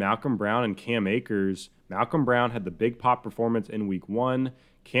Henderson, Malcolm Brown, and Cam Akers. Malcolm Brown had the big pop performance in week 1.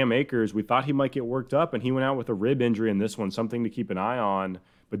 Cam Akers, we thought he might get worked up, and he went out with a rib injury in this one, something to keep an eye on.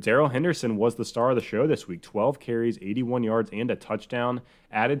 But Darrell Henderson was the star of the show this week. 12 carries, 81 yards, and a touchdown.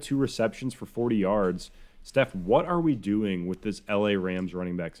 Added 2 receptions for 40 yards. Steph, what are we doing with this LA Rams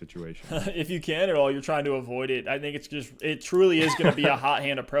running back situation? If you can at all, you're trying to avoid it. I think it truly is going to be a hot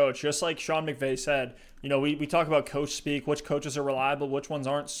hand approach. Just like Sean McVay said, we talk about coach speak, which coaches are reliable, which ones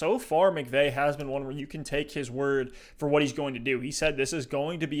aren't. So far, McVay has been one where you can take his word for what he's going to do. He said this is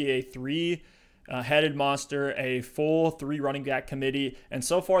going to be a three-headed monster, a full 3 running back committee, and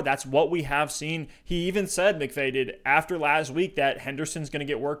so far that's what we have seen. He even said, McVay did, after last week that Henderson's going to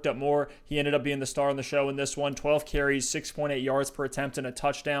get worked up more. He ended up being the star on the show in this one. 12 carries, 6.8 yards per attempt, and a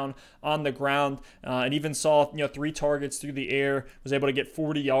touchdown on the ground, and even saw 3 targets through the air, was able to get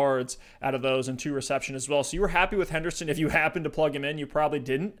 40 yards out of those and 2 receptions as well. So you were happy with Henderson. If you happened to plug him in, you probably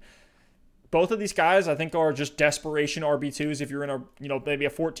didn't. Both of these guys, I think, are just desperation RB2s. If you're in a maybe a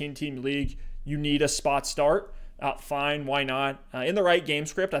 14-team league, you need a spot start. Fine, why not? In the right game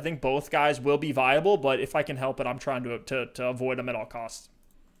script, I think both guys will be viable, but if I can help it, I'm trying to avoid them at all costs.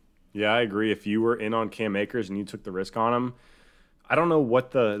 Yeah, I agree. If you were in on Cam Akers and you took the risk on him, I don't know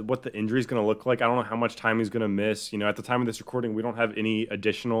what the injury is going to look like. I don't know how much time he's going to miss. At the time of this recording, we don't have any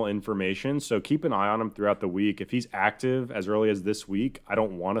additional information, so keep an eye on him throughout the week. If he's active as early as this week, I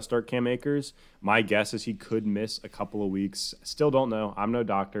don't want to start Cam Akers. My guess is he could miss a couple of weeks. Still don't know. I'm no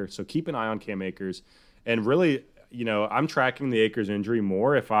doctor, so keep an eye on Cam Akers. And really, I'm tracking the Akers injury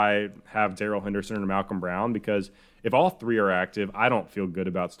more if I have Darrell Henderson or Malcolm Brown, because if all 3 are active, I don't feel good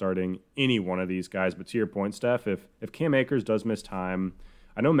about starting any one of these guys. But to your point, Steph, if Cam Akers does miss time,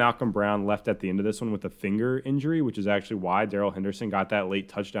 I know Malcolm Brown left at the end of this one with a finger injury, which is actually why Darrell Henderson got that late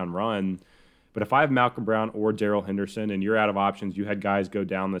touchdown run. But if I have Malcolm Brown or Darrell Henderson and you're out of options, you had guys go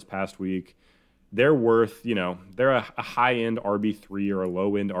down this past week, they're worth, they're a high-end RB3 or a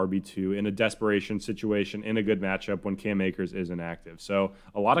low-end RB2 in a desperation situation in a good matchup when Cam Akers isn't active. So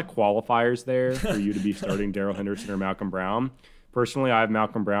a lot of qualifiers there for you to be starting Darrell Henderson or Malcolm Brown. Personally, I have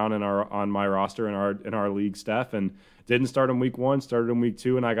Malcolm Brown on my roster in our league, Steph, and didn't start him week 1, started him week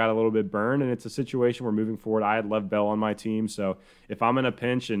 2, and I got a little bit burned. And it's a situation where moving forward, I had Lev Bell on my team. So if I'm in a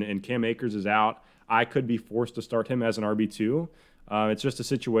pinch and Cam Akers is out, I could be forced to start him as an RB2. It's just a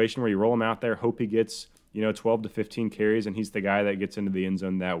situation where you roll him out there, hope he gets 12 to 15 carries, and he's the guy that gets into the end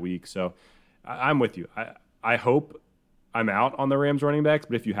zone that week. So I'm with you. I hope I'm out on the Rams running backs,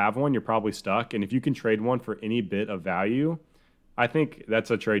 but if you have one, you're probably stuck. And if you can trade one for any bit of value, I think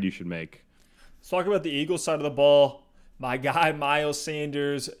that's a trade you should make. Let's talk about the Eagles side of the ball. My guy, Miles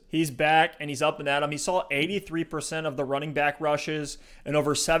Sanders, he's back and he's up and at him. He saw 83% of the running back rushes and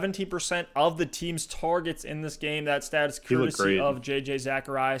over 17% of the team's targets in this game. That stat is courtesy of J.J.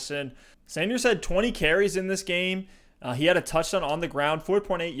 Zachariason. Sanders had 20 carries in this game. He had a touchdown on the ground,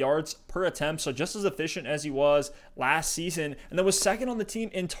 4.8 yards per attempt, so just as efficient as he was last season, and then was second on the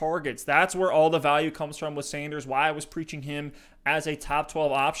team in targets. That's where all the value comes from with Sanders, why I was preaching him as a top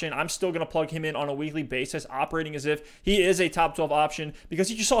 12 option. I'm still going to plug him in on a weekly basis, operating as if he is a top 12 option, because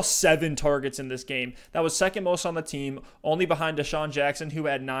he just saw 7 targets in this game. That was second most on the team, only behind Deshaun Jackson, who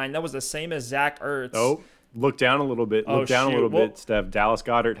had 9. That was the same as Zach Ertz. Oh. Look down a little bit. Look down a little bit, Steph. Dallas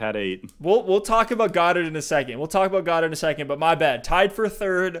Goedert had 8. We'll talk about Goddard in a second. But my bad. Tied for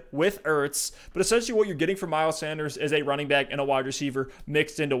third with Ertz. But essentially what you're getting from Miles Sanders is a running back and a wide receiver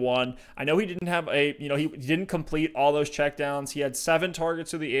mixed into one. I know he didn't have he didn't complete all those checkdowns. He had 7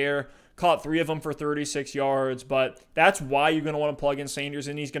 targets through the air, caught 3 of them for 36 yards, but that's why you're going to want to plug in Sanders,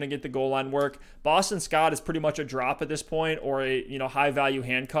 and he's going to get the goal line work. Boston Scott is pretty much a drop at this point, or a high-value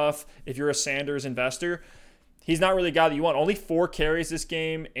handcuff if you're a Sanders investor. He's not really a guy that you want. Only 4 carries this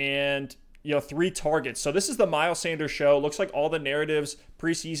game and 3 targets. So this is the Miles Sanders show. Looks like all the narratives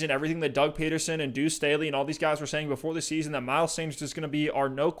preseason, everything that Doug Peterson and Deuce Staley and all these guys were saying before the season, that Miles Sanders is going to be our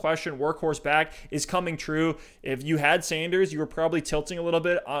no-question workhorse back, is coming true. If you had Sanders, you were probably tilting a little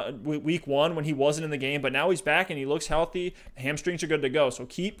bit week 1 when he wasn't in the game, but now he's back and he looks healthy. Hamstrings are good to go. So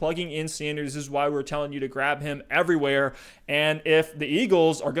keep plugging in Sanders. This is why we're telling you to grab him everywhere. And if the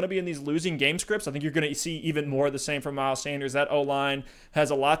Eagles are going to be in these losing game scripts, I think you're going to see even more of the same from Miles Sanders. That O-line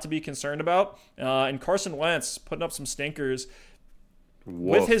has a lot to be concerned about. And Carson Wentz putting up some stinkers.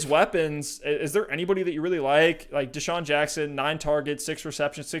 With his weapons, is there anybody that you really like? Like Deshaun Jackson, 9 targets, 6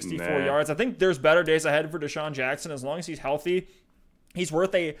 receptions, 64 yards. I think there's better days ahead for Deshaun Jackson as long as he's healthy. He's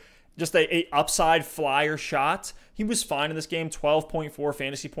worth a upside flyer shot. He was fine in this game, 12.4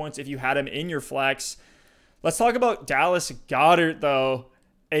 fantasy points if you had him in your flex. Let's talk about Dallas Goedert, though.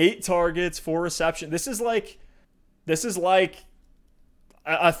 8 targets, 4 receptions. This is like this is like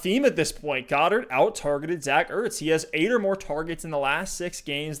a theme at this point. Goddard out-targeted Zach Ertz. He has 8 or more targets in the last 6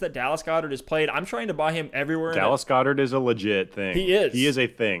 games that Dallas Goedert has played. I'm trying to buy him everywhere. Dallas Goedert is a legit thing. He is. He is a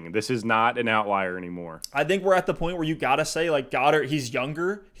thing. This is not an outlier anymore. I think we're at the point where you got to say, like, Goddard, he's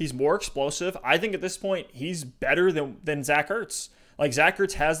younger. He's more explosive. I think at this point, he's better than Zach Ertz. Like, Zach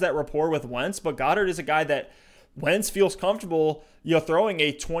Ertz has that rapport with Wentz, but Goddard is a guy that Wentz feels comfortable, throwing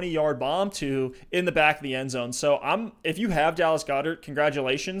a 20-yard bomb to in the back of the end zone. So if you have Dallas Goedert,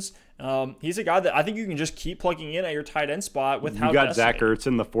 congratulations. He's a guy that I think you can just keep plugging in at your tight end spot with how you got Zach Ertz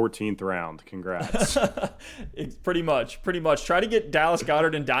in the 14th round. Congrats. Pretty much. Try to get Dallas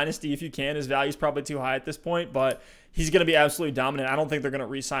Goedert in Dynasty if you can. His value's probably too high at this point, but he's going to be absolutely dominant. I don't think they're going to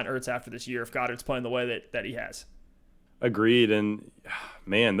re-sign Ertz after this year if Goddard's playing the way that he has. Agreed. And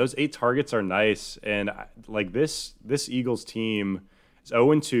man, those 8 targets are nice. And like this Eagles team is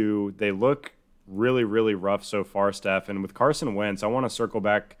 0-2. They look really, really rough so far, Steph. And with Carson Wentz, I want to circle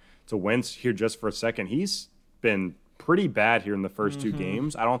back to Wentz here just for a second. He's been pretty bad here in the first 2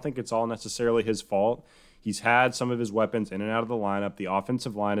 games. I don't think it's all necessarily his fault. He's had some of his weapons in and out of the lineup. The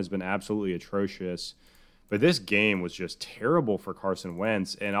offensive line has been absolutely atrocious. But this game was just terrible for Carson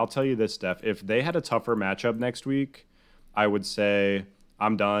Wentz. And I'll tell you this, Steph, if they had a tougher matchup next week, I would say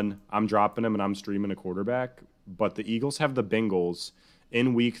I'm done. I'm dropping him and I'm streaming a quarterback. But the Eagles have the Bengals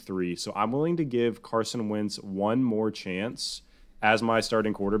in week 3. So I'm willing to give Carson Wentz one more chance as my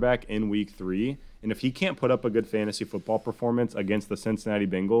starting quarterback in week 3. And if he can't put up a good fantasy football performance against the Cincinnati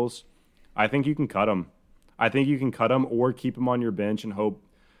Bengals, I think you can cut him. I think you can cut him or keep him on your bench and hope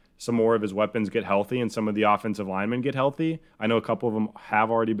some more of his weapons get healthy and some of the offensive linemen get healthy. I know a couple of them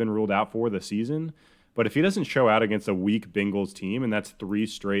have already been ruled out for the season. But if he doesn't show out against a weak Bengals team, and that's 3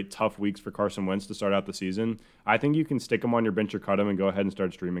 straight tough weeks for Carson Wentz to start out the season, I think you can stick him on your bench or cut him and go ahead and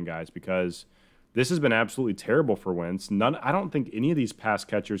start streaming guys because this has been absolutely terrible for Wentz. I don't think any of these pass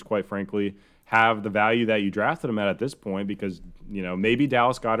catchers, quite frankly, have the value that you drafted him at this point because, maybe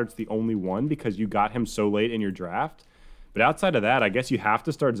Dallas Goedert's the only one because you got him so late in your draft. But outside of that, I guess you have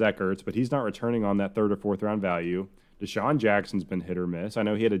to start Zach Ertz, but he's not returning on that 3rd or 4th round value. Deshaun Jackson's been hit or miss. I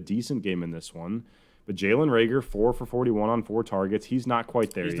know he had a decent game in this one. But Jalen Reagor, 4 for 41 on 4 targets. He's not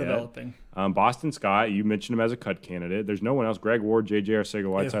quite there yet. He's developing. Boston Scott, you mentioned him as a cut candidate. There's no one else. Greg Ward, J.J.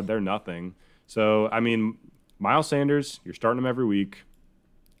 Arcega-Whiteside, they're nothing. So, I mean, Miles Sanders, you're starting him every week.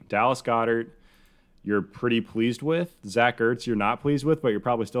 Dallas Goedert, you're pretty pleased with. Zach Ertz, you're not pleased with, but you're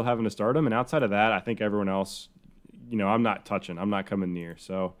probably still having to start him. And outside of that, I think everyone else, I'm not touching. I'm not coming near.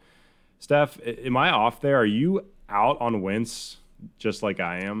 So, Steph, am I off there? Are you out on Wentz just like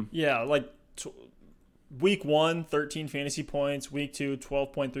I am? Yeah, Week 1, 13 fantasy points. Week 2,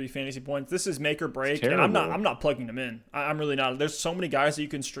 12.3 fantasy points. This is make or break, and I'm not plugging them in. I'm really not. There's so many guys that you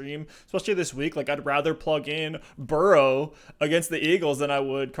can stream, especially this week. Like I'd rather plug in Burrow against the Eagles than I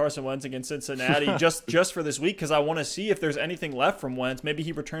would Carson Wentz against Cincinnati just for this week because I want to see if there's anything left from Wentz. Maybe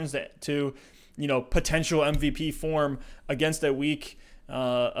he returns to potential MVP form against a weak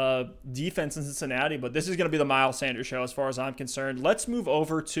defense in Cincinnati. But this is going to be the Miles Sanders show as far as I'm concerned. Let's move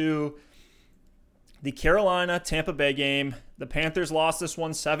over to the Carolina-Tampa Bay game. The Panthers lost this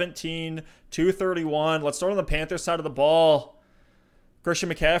one 17-31. Let's start on the Panthers side of the ball. Christian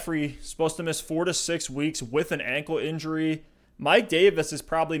McCaffrey supposed to miss 4 to 6 weeks with an ankle injury. Mike Davis is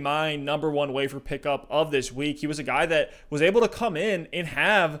probably my number 1 waiver pickup of this week. He was a guy that was able to come in and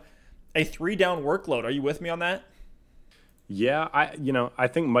have a 3-down workload. Are you with me on that? Yeah, I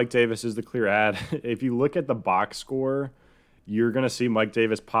think Mike Davis is the clear ad. If you look at the box score, you're going to see Mike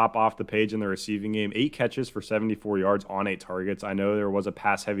Davis pop off the page in the receiving game. 8 catches for 74 yards on 8 targets. I know there was a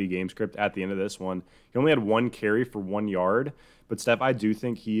pass-heavy game script at the end of this one. He only had 1 carry for 1 yard. But, Steph, I do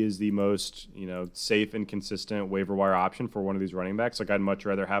think he is the most, safe and consistent waiver wire option for one of these running backs. Like, I'd much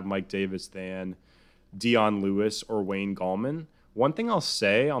rather have Mike Davis than Dion Lewis or Wayne Gallman. One thing I'll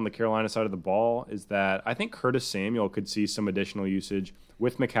say on the Carolina side of the ball is that I think Curtis Samuel could see some additional usage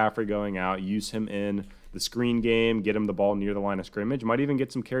with McCaffrey going out, use him in the screen game, get him the ball near the line of scrimmage. Might even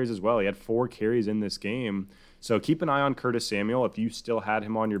get some carries as well. He had 4 carries in this game. So keep an eye on Curtis Samuel. If you still had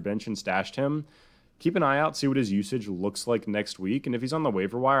him on your bench and stashed him, keep an eye out, see what his usage looks like next week. And if he's on the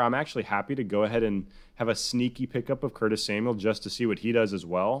waiver wire, I'm actually happy to go ahead and have a sneaky pickup of Curtis Samuel just to see what he does as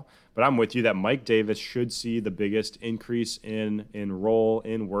well. But I'm with you that Mike Davis should see the biggest increase in role,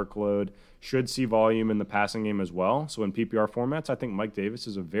 in workload, should see volume in the passing game as well. So in PPR formats, I think Mike Davis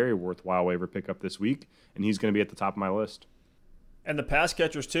is a very worthwhile waiver pickup this week, and he's going to be at the top of my list. And the pass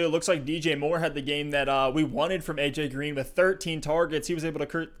catchers, too. It looks like DJ Moore had the game that we wanted from A.J. Green with 13 targets. He was able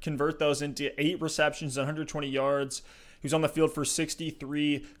to convert those into 8 receptions, 120 yards. He was on the field for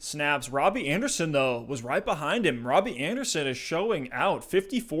 63 snaps. Robbie Anderson, though, was right behind him. Robbie Anderson is showing out.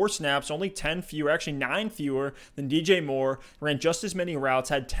 54 snaps, only 10 fewer, actually 9 fewer than DJ Moore. Ran just as many routes,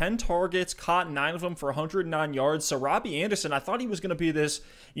 had 10 targets, caught 9 of them for 109 yards. So Robbie Anderson, I thought he was going to be this,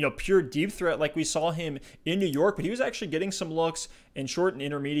 pure deep threat like we saw him in New York, but he was actually getting some looks in short and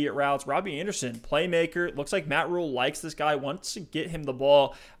intermediate routes. Robbie Anderson, playmaker. Looks like Matt Rule likes this guy, wants to get him the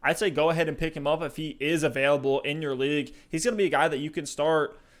ball. I'd say go ahead and pick him up if he is available in your league. He's going to be a guy that you can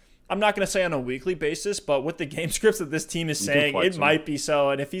start, I'm not going to say on a weekly basis, but with the game scripts that this team is saying, it might be so.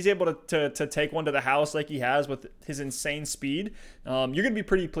 And if he's able to take one to the house like he has with his insane speed, you're going to be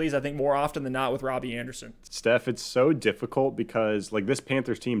pretty pleased, I think, more often than not with Robbie Anderson. Steph, it's so difficult because, like, this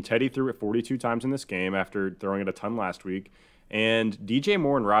Panthers team, Teddy threw it 42 times in this game after throwing it a ton last week. And DJ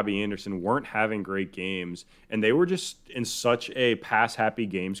Moore and Robbie Anderson weren't having great games. And they were just in such a pass-happy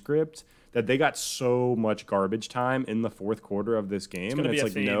game script that they got so much garbage time in the fourth quarter of this game. And it's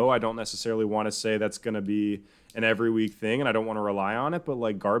like, no, I don't necessarily want to say that's going to be an every week thing, and I don't want to rely on it. But,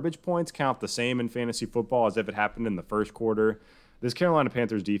 like, garbage points count the same in fantasy football as if it happened in the first quarter. This Carolina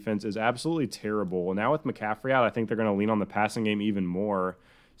Panthers defense is absolutely terrible. Now with McCaffrey out, I think they're going to lean on the passing game even more.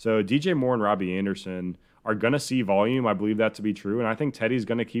 So DJ Moore and Robbie Anderson are going to see volume. I believe that to be true. And I think Teddy's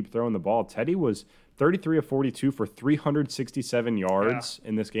going to keep throwing the ball. Teddy was 33 of 42 for 367 yards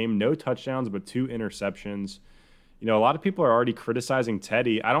in this game. No touchdowns, but 2 interceptions. A lot of people are already criticizing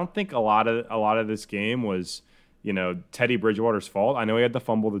Teddy. I don't think a lot of this game was, Teddy Bridgewater's fault. I know he had the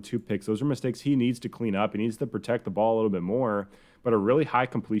fumble, the 2 picks. Those are mistakes he needs to clean up. He needs to protect the ball a little bit more. But a really high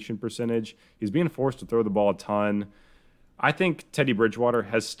completion percentage. He's being forced to throw the ball a ton. I think Teddy Bridgewater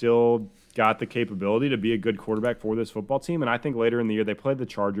has still got the capability to be a good quarterback for this football team. And I think later in the year, they play the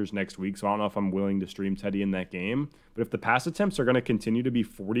Chargers next week, so I don't know if I'm willing to stream Teddy in that game. But if the pass attempts are going to continue to be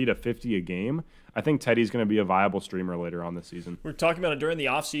 40 to 50 a game, I think Teddy's going to be a viable streamer later on this season. We were talking about it during the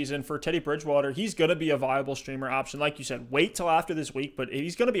offseason. For Teddy Bridgewater, he's going to be a viable streamer option. Like you said, wait till after this week, but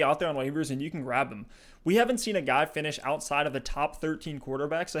he's going to be out there on waivers and you can grab him. We haven't seen a guy finish outside of the top 13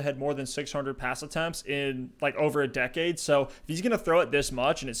 quarterbacks that had more than 600 pass attempts in like over a decade. So if he's going to throw it this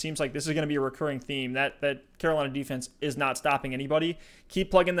much, and it seems like this is going to be a recurring theme, that Carolina defense is not stopping anybody. Keep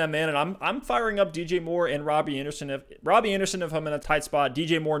plugging them in, and I'm firing up DJ Moore and Robbie Anderson. If I'm in a tight spot,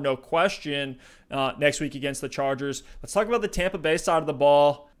 DJ Moore, no question, next week against the Chargers. Let's talk about the Tampa Bay side of the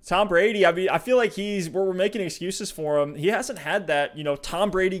ball. Tom Brady, I mean, I feel like we're making excuses for him. He hasn't had that,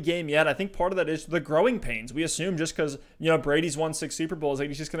 Tom Brady game yet. I think part of that is the growing pains. We assume just because, Brady's won 6 Super Bowls, like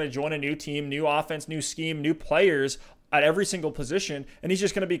he's just going to join a new team, new offense, new scheme, new players at every single position, and he's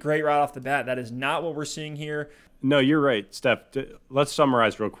just going to be great right off the bat. That is not what we're seeing here. No, you're right, Steph. Let's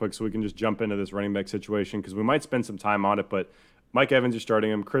summarize real quick so we can just jump into this running back situation because we might spend some time on it, but Mike Evans, you're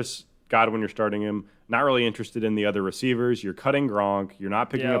starting him. Chris Godwin, you're starting him. Not really interested in the other receivers. You're cutting Gronk. You're not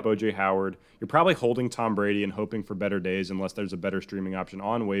picking up O.J. Howard. You're probably holding Tom Brady and hoping for better days unless there's a better streaming option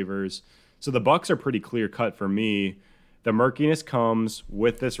on waivers. So the Bucs are pretty clear cut for me. The murkiness comes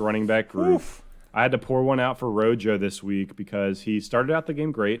with this running back group. Oof. I had to pour one out for Rojo this week because he started out the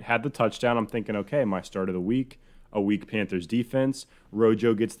game great, had the touchdown. I'm thinking, okay, my start of the week, a weak Panthers defense.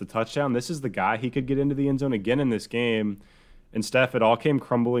 Rojo gets the touchdown. This is the guy. He could get into the end zone again in this game. And Steph, it all came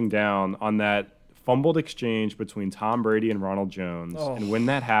crumbling down on that fumbled exchange between Tom Brady and Ronald Jones. Oh. And when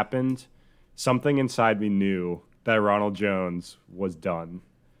that happened, something inside me knew that Ronald Jones was done.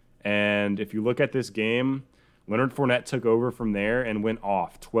 And if you look at this game, Leonard Fournette took over from there and went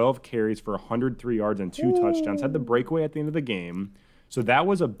off. 12 carries for 103 yards and 2 touchdowns. Had the breakaway at the end of the game. So that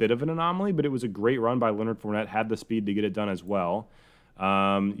was a bit of an anomaly, but it was a great run by Leonard Fournette. Had the speed to get it done as well.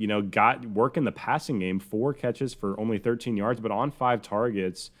 Got work in the passing game. 4 catches for only 13 yards, but on 5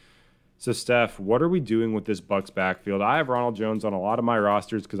 targets. So, Steph, what are we doing with this Bucs backfield? I have Ronald Jones on a lot of my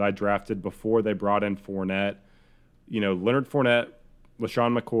rosters because I drafted before they brought in Fournette. Leonard Fournette,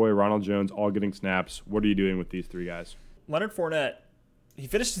 LaShawn McCoy, Ronald Jones, all getting snaps. What are you doing with these 3 guys? Leonard Fournette, he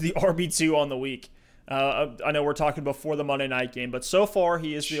finishes the RB2 on the week. I know we're talking before the Monday night game, but so far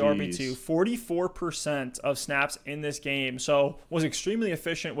he is the RB2. 44% of snaps in this game, so was extremely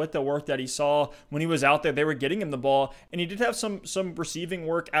efficient with the work that he saw when he was out there. They were getting him the ball, and he did have some receiving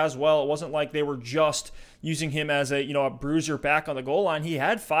work as well. It wasn't like they were just using him as a bruiser back on the goal line. He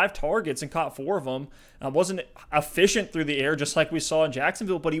had 5 targets and caught 4 of them. Wasn't efficient through the air just like we saw in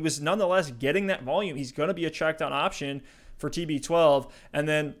Jacksonville, but he was nonetheless getting that volume. He's going to be a check down option. for TB12. And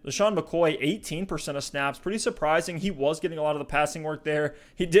then LeSean McCoy, 18% of snaps. Pretty surprising. He was getting a lot of the passing work there.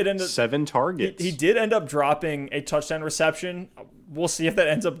 He did end up 7 targets. He did end up dropping a touchdown reception. We'll see if that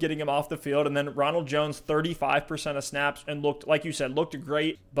ends up getting him off the field. And then Ronald Jones, 35% of snaps and looked, like you said, looked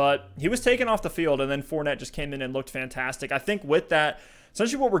great. But he was taken off the field, and then Fournette just came in and looked fantastic. I think with that,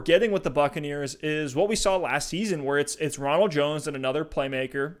 essentially what we're getting with the Buccaneers is what we saw last season, where it's Ronald Jones and another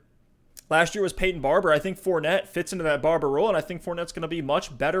playmaker. Last year was Peyton Barber. I think Fournette fits into that Barber role, and I think Fournette's going to be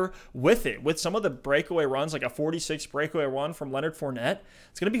much better with it. With some of the breakaway runs, like a 46 breakaway run from Leonard Fournette,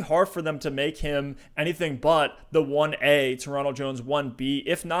 it's going to be hard for them to make him anything but the 1A to Ronald Jones 1B,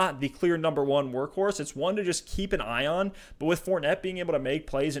 if not the clear number one workhorse. It's one to just keep an eye on, but with Fournette being able to make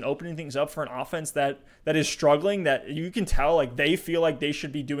plays and opening things up for an offense that is struggling, that you can tell like they feel like they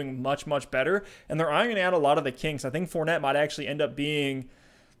should be doing much, much better, and they're ironing out a lot of the kinks. I think Fournette might actually end up being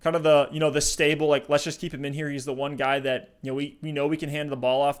kind of the, the stable, like, let's just keep him in here. He's the one guy that, we know we can hand the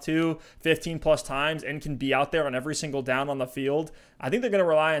ball off to 15 plus times and can be out there on every single down on the field. I think they're going to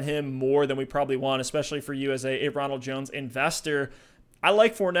rely on him more than we probably want, especially for you as a Ronald Jones investor. I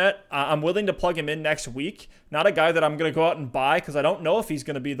like Fournette. I'm willing to plug him in next week. Not a guy that I'm going to go out and buy because I don't know if he's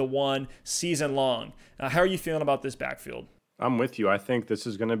going to be the one season long. How are you feeling about this backfield? I'm with you. I think this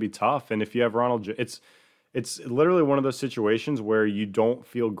is going to be tough. And if you have Ronald, it's literally one of those situations where you don't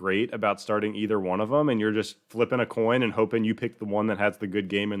feel great about starting either one of them, and you're just flipping a coin and hoping you pick the one that has the good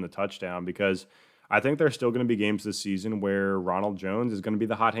game and the touchdown, because I think there's still going to be games this season where Ronald Jones is going to be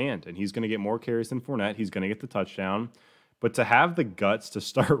the hot hand, and he's going to get more carries than Fournette. He's going to get the touchdown. But to have the guts to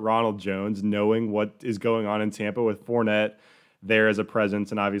start Ronald Jones, knowing what is going on in Tampa with Fournette there as a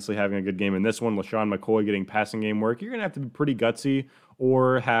presence and obviously having a good game in this one, LeSean McCoy getting passing game work, you're going to have to be pretty gutsy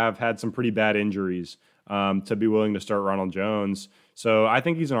or have had some pretty bad injuries to be willing to start Ronald Jones. So I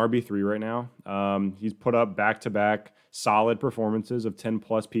think he's an RB3 right now. He's put up back-to-back solid performances of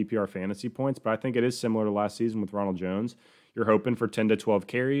 10-plus PPR fantasy points, but I think it is similar to last season with Ronald Jones. You're hoping for 10 to 12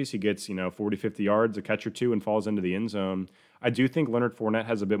 carries. He gets, 40, 50 yards, a catch or two, and falls into the end zone. I do think Leonard Fournette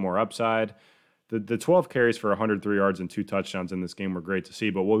has a bit more upside. The 12 carries for 103 yards and 2 touchdowns in this game were great to see,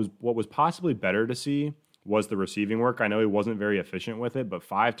 but what was possibly better to see was the receiving work. I know he wasn't very efficient with it, but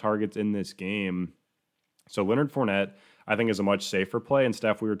 5 targets in this game. So Leonard Fournette, I think, is a much safer play. And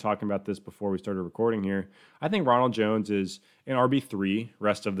Steph, we were talking about this before we started recording here. I think Ronald Jones is an RB3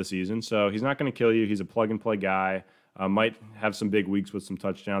 rest of the season. So he's not going to kill you. He's a plug-and-play guy. Might have some big weeks with some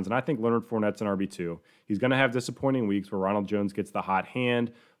touchdowns. And I think Leonard Fournette's an RB2. He's going to have disappointing weeks where Ronald Jones gets the hot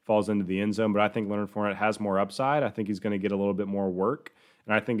hand, falls into the end zone. But I think Leonard Fournette has more upside. I think he's going to get a little bit more work.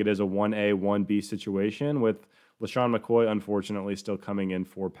 And I think it is a 1A, 1B situation with LeSean McCoy, unfortunately, still coming in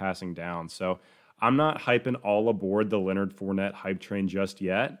for passing down. So I'm not hyping all aboard the Leonard Fournette hype train just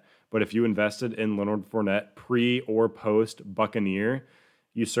yet, but if you invested in Leonard Fournette pre or post Buccaneer,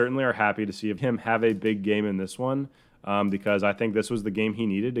 you certainly are happy to see him have a big game in this one, because I think this was the game he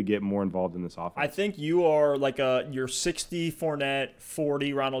needed to get more involved in this offense. I think you are like you're 60 Fournette,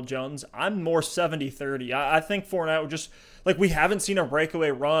 40 Ronald Jones. I'm more 70-30. I think Fournette would just, like, we haven't seen a breakaway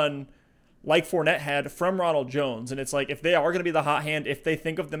run like Fournette had from Ronald Jones. And it's like, if they are going to be the hot hand, if they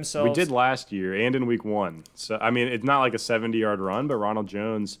think of themselves. We did last year and in week 1. So, I mean, it's not like a 70-yard run, but Ronald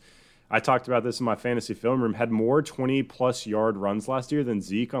Jones, I talked about this in my fantasy film room, had more 20-plus yard runs last year than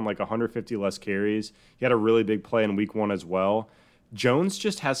Zeke on like 150 less carries. He had a really big play in week 1 as well. Jones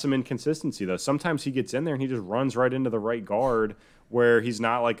just has some inconsistency, though. Sometimes he gets in there and he just runs right into the right guard, where he's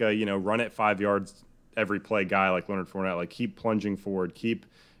not like a, run it 5 yards every play guy like Leonard Fournette. Like, keep plunging forward, keep,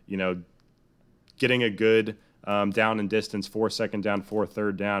 getting a good down and distance, 4 second down, 4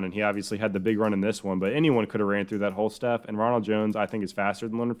 third down. And he obviously had the big run in this one, but anyone could have ran through that whole stuff. And Ronald Jones, I think, is faster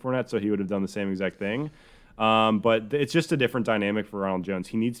than Leonard Fournette, so he would have done the same exact thing. But it's just a different dynamic for Ronald Jones.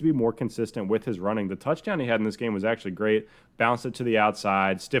 He needs to be more consistent with his running. The touchdown he had in this game was actually great. Bounced it to the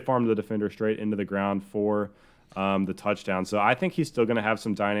outside, stiff-armed the defender straight into the ground for the touchdown. So I think he's still going to have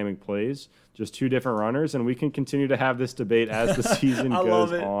some dynamic plays, just 2 different runners, and we can continue to have this debate as the season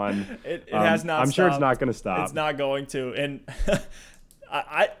goes on. It has not I'm stopped. sure it's not going to stop. It's not going to. And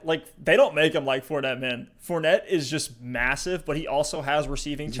I like, they don't make him like Fournette, man. Fournette is just massive, but he also has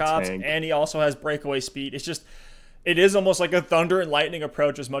receiving chops, and he also has breakaway speed. It is almost like a thunder and lightning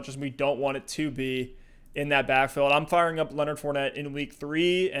approach, as much as we don't want it to be in that backfield. I'm firing up Leonard Fournette in week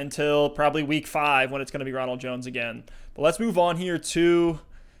 3 until probably week 5, when it's going to be Ronald Jones again. But let's move on here to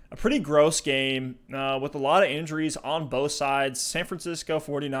a pretty gross game with a lot of injuries on both sides. San Francisco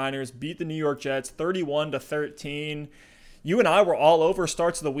 49ers beat the New York Jets 31-13. you and I were all over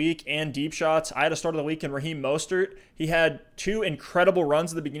starts of the week and deep shots. I had a start of the week in Raheem Mostert. He had 2 incredible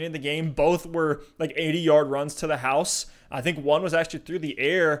runs at the beginning of the game. Both were like 80-yard runs to the house. I think one was actually through the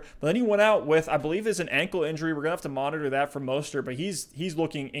air, but then he went out with, I believe, is an ankle injury. We're going to have to monitor that for Mostert, but he's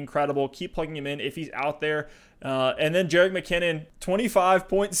looking incredible. Keep plugging him in if he's out there. And then Jerick McKinnon,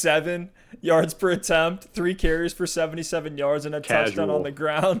 25.7 yards per attempt, 3 carries for 77 yards and a touchdown on the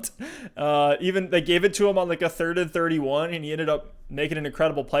ground. Even they gave it to him on like a 3rd and 31, and he ended up making an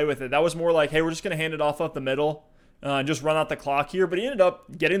incredible play with it. That was more like, hey, we're just going to hand it off up the middle. And just run out the clock here, but he ended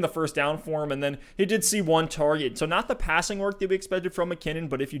up getting the first down for him, and then he did see 1 target. So not the passing work that we expected from McKinnon,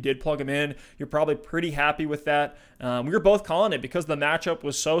 but if you did plug him in, you're probably pretty happy with that. We were both calling it because the matchup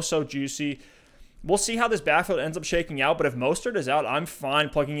was so juicy. We'll see how this backfield ends up shaking out, but if Mostert is out, I'm fine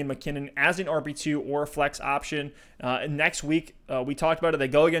plugging in McKinnon as an RB2 or a flex option. Next week, we talked about it, they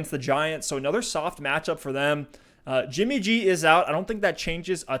go against the Giants, so another soft matchup for them. Jimmy G is out. I don't think that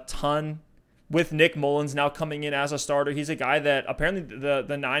changes a ton with Nick Mullins now coming in as a starter. He's a guy that apparently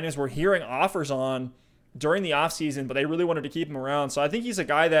the Niners were hearing offers on during the offseason, but they really wanted to keep him around. So I think he's a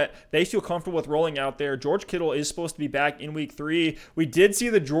guy that they feel comfortable with rolling out there. George Kittle is supposed to be back in week 3. We did see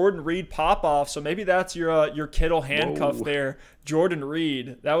the Jordan Reed pop off, so maybe that's your Kittle handcuff there. Jordan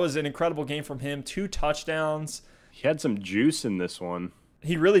Reed, that was an incredible game from him. 2 touchdowns. He had some juice in this one.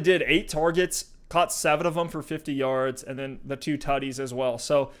 He really did. 8 targets. Caught 7 of them for 50 yards, and then the 2 tutties as well.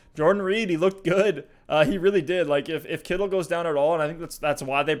 So Jordan Reed, he looked good. He really did. Like if Kittle goes down at all, and I think that's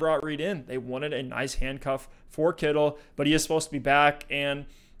why they brought Reed in. They wanted a nice handcuff for Kittle, but he is supposed to be back. And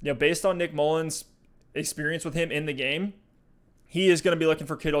based on Nick Mullins' experience with him in the game, he is going to be looking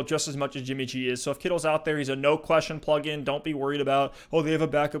for Kittle just as much as Jimmy G is. So if Kittle's out there, he's a no-question plug-in. Don't be worried about, they have a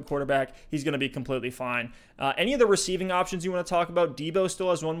backup quarterback. He's going to be completely fine. Any of the receiving options you want to talk about? Debo still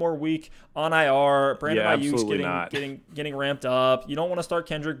has 1 more week on IR. Brandon Ayuk's getting ramped up. You don't want to start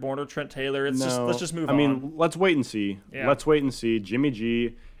Kendrick Bourne or Trent Taylor. Let's just move on. I mean, let's wait and see. Yeah. Let's wait and see. Jimmy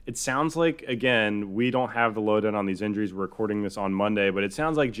G, it sounds like, again, we don't have the lowdown on these injuries. We're recording this on Monday, but it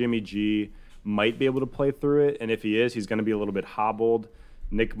sounds like Jimmy G might be able to play through it, and if he is, he's going to be a little bit hobbled.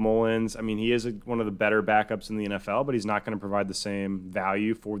 Nick Mullins, I mean, he is one of the better backups in the NFL, but he's not going to provide the same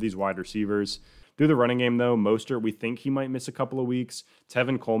value for these wide receivers. Through the running game, though, Mostert, we think he might miss a couple of weeks.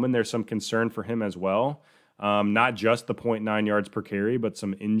 Tevin Coleman, there's some concern for him as well. Not just the 0.9 yards per carry, but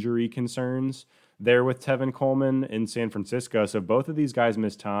some injury concerns there with Tevin Coleman in San Francisco. So if both of these guys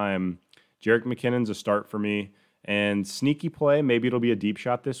miss time, Jerick McKinnon's a start for me. And sneaky play, maybe it'll be a deep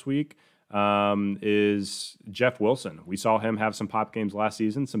shot this week, is Jeff Wilson. We saw him have some pop games last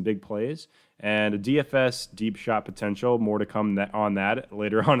season, some big plays, and a DFS deep shot potential. More to come on that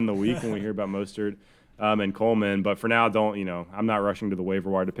later on in the week when we hear about Mostert and Coleman. But for now, I'm not rushing to the waiver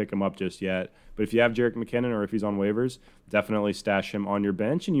wire to pick him up just yet. But if you have Jerick McKinnon or if he's on waivers, definitely stash him on your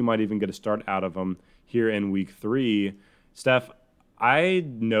bench, and you might even get a start out of him here in week 3. Steph, I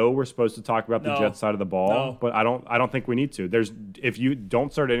know we're supposed to talk about the Jets side of the ball, but I don't think we need to. If you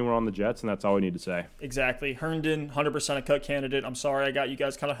don't start anyone on the Jets, and that's all we need to say. Exactly. Herndon, 100% a cut candidate. I'm sorry I got you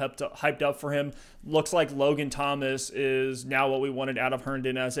guys kind of hyped up for him. Looks like Logan Thomas is now what we wanted out of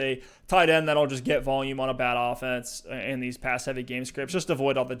Herndon as a tight end that'll just get volume on a bad offense in these pass-heavy game scripts. Just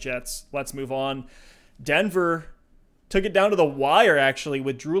avoid all the Jets. Let's move on. Denver took it down to the wire, actually,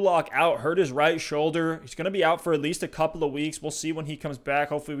 with Drew Lock out, hurt his right shoulder. He's going to be out for at least a couple of weeks. We'll see when he comes back.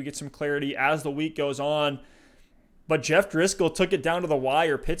 Hopefully we get some clarity as the week goes on. But Jeff Driscoll took it down to the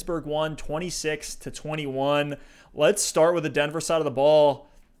wire. Pittsburgh won 26-21. Let's start with the Denver side of the ball.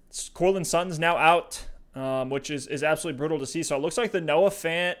 Courtland Sutton's now out, which is absolutely brutal to see. So it looks like the Noah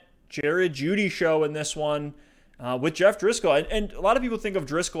Fant, Jared Jeudy show in this one with Jeff Driscoll. And a lot of people think of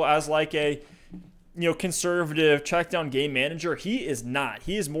Driscoll as like a conservative check down game manager. He is not.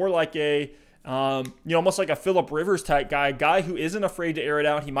 He is more like a, almost like a Phillip Rivers type guy, a guy who isn't afraid to air it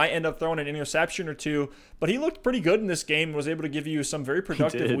out. He might end up throwing an interception or 2, but he looked pretty good in this game and was able to give you some very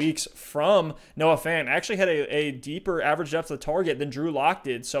productive weeks from Noah Fant. Actually had a deeper average depth of target than Drew Lock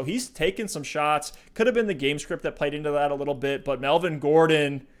did. So he's taken some shots. Could have been the game script that played into that a little bit, but Melvin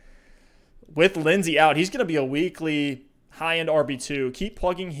Gordon with Lindsey out, he's going to be a weekly high-end RB2. Keep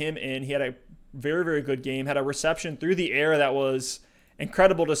plugging him in. He had a very, very good game. Had a reception through the air that was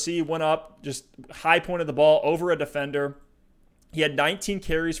incredible to see. Went up, just high pointed the ball over a defender. He had 19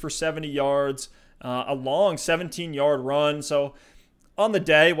 carries for 70 yards, a long 17-yard run. So on the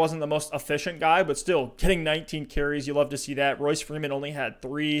day, wasn't the most efficient guy, but still getting 19 carries. You love to see that. Royce Freeman only had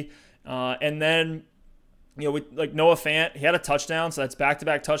 3. And then, like Noah Fant, he had a touchdown. So that's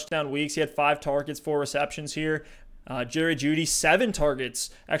back-to-back touchdown weeks. He had 5 targets, 4 receptions here. Jerry Jeudy, 7 targets,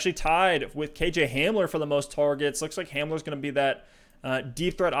 actually tied with KJ Hamler for the most targets. Looks like Hamler's going to be that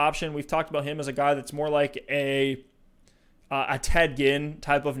deep threat option. We've talked about him as a guy that's more like a Ted Ginn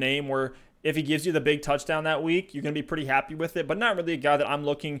type of name, where if he gives you the big touchdown that week, you're going to be pretty happy with it, but not really a guy that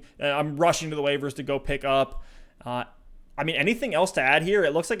I'm rushing to the waivers to go pick up. Anything else to add here?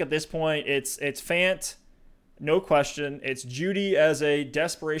 It looks like at this point it's Fant, no question. It's Jeudy as a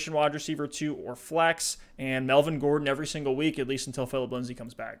desperation wide receiver 2 or flex, and Melvin Gordon every single week, at least until Phillip Lindsay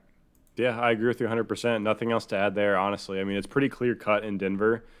comes back. Yeah, I agree with you 100%. Nothing else to add there, honestly. I mean, it's pretty clear cut in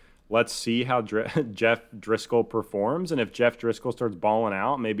Denver. Let's see how Jeff Driscoll performs, and if Jeff Driscoll starts balling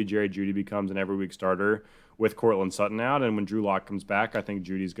out, maybe Jerry Jeudy becomes an every week starter with Cortland Sutton out, and when Drew Lock comes back, I think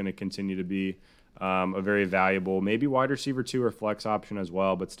Judy's going to continue to be a very valuable, maybe wide receiver 2 or flex option as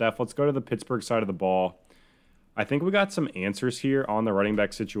well. But Steph, let's go to the Pittsburgh side of the ball. I think we got some answers here on the running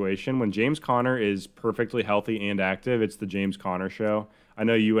back situation. When James Conner is perfectly healthy and active, it's the James Conner show. I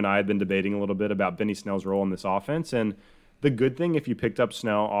know you and I had been debating a little bit about Benny Snell's role in this offense, and the good thing if you picked up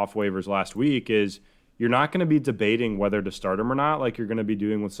Snell off waivers last week is you're not going to be debating whether to start him or not like you're going to be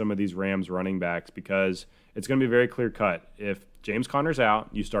doing with some of these Rams running backs, because it's going to be very clear cut. If James Conner's out,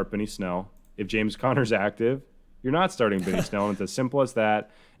 you start Benny Snell. If James Conner's active, you're not starting Benny Snell, and it's as simple as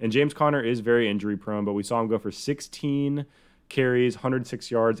that. And James Conner is very injury prone, but we saw him go for 16 carries,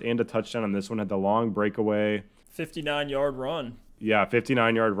 106 yards, and a touchdown on this one. Had the long breakaway. 59-yard run. Yeah,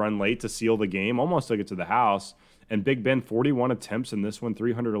 59-yard run late to seal the game, almost took it to the house. And Big Ben, 41 attempts in this one,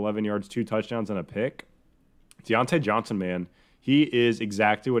 311 yards, 2 touchdowns, and a pick. Deontay Johnson, man, he is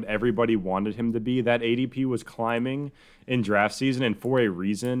exactly what everybody wanted him to be. That ADP was climbing in draft season, and for a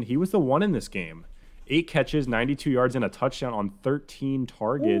reason. He was the one in this game. 8 catches, 92 yards, and a touchdown on 13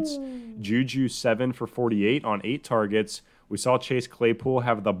 targets. Ooh. Juju, 7 for 48 on 8 targets. We saw Chase Claypool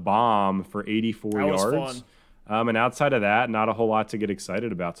have the bomb for 84 yards. And outside of that, not a whole lot to get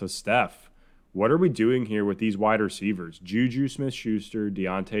excited about. So, Steph, what are we doing here with these wide receivers? Juju Smith-Schuster,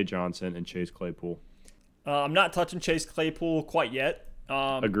 Deontay Johnson, and Chase Claypool. I'm not touching Chase Claypool quite yet.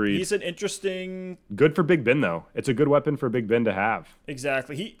 Agreed. He's an interesting... Good for Big Ben, though. It's a good weapon for Big Ben to have.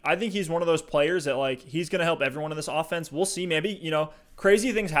 Exactly. I think he's one of those players that, he's going to help everyone in this offense. We'll see. Maybe,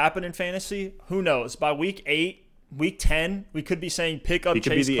 crazy things happen in fantasy. Who knows? By week 8, week 10, we could be saying pick up Chase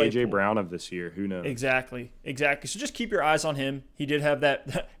Claypool. He could be the A.J. Brown of this year. Who knows? Exactly. So just keep your eyes on him. He did have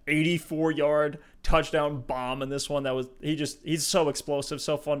that 84-yard touchdown bomb in this one. He's so explosive,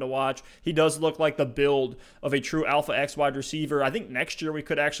 so fun to watch. He does look like the build of a true alpha X wide receiver. I think next year we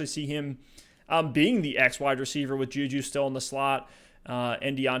could actually see him being the X wide receiver with Juju still in the slot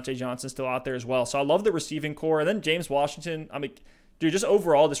and Deontay Johnson still out there as well. So I love the receiving core. And then James Washington, dude, just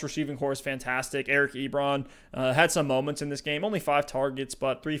overall, this receiving core is fantastic. Eric Ebron had some moments in this game. Only 5 targets,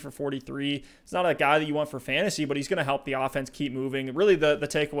 but 3 for 43. It's not a guy that you want for fantasy, but he's going to help the offense keep moving. Really, the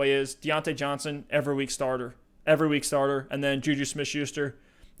takeaway is Deontay Johnson, every week starter. And then Juju Smith-Schuster,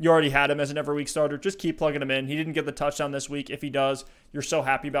 you already had him as an every week starter. Just keep plugging him in. He didn't get the touchdown this week. If he does, you're so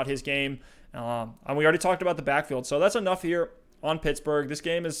happy about his game. And we already talked about the backfield. So that's enough here on Pittsburgh. This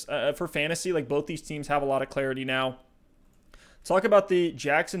game is, for fantasy, both these teams have a lot of clarity now. Talk about the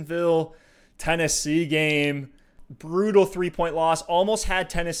Jacksonville-Tennessee game. Brutal 3-point loss. Almost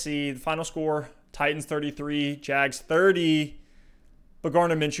had Tennessee. The final score, Titans 33, Jags 30. But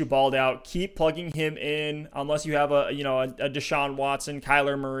Gardner Minshew balled out. Keep plugging him in unless you have a Deshaun Watson,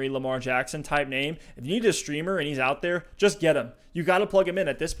 Kyler Murray, Lamar Jackson type name. If you need a streamer and he's out there, just get him. You got to plug him in.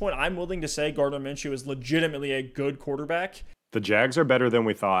 At this point, I'm willing to say Gardner Minshew is legitimately a good quarterback. The Jags are better than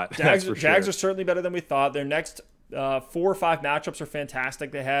we thought. Jags are certainly better than we thought. Their next 4 or 5 matchups are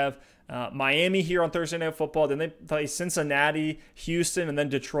fantastic. They have Miami here on Thursday Night Football. Then they play Cincinnati, Houston, and then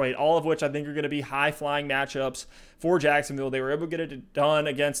Detroit, all of which I think are going to be high-flying matchups for Jacksonville. They were able to get it done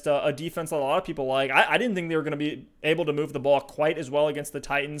against a defense that a lot of people like. I didn't think they were going to be able to move the ball quite as well against the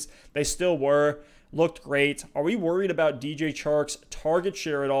Titans. They still were. Looked great. Are we worried about DJ Chark's target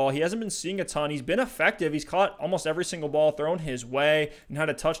share at all? He hasn't been seeing a ton. He's been effective. He's caught almost every single ball thrown his way and had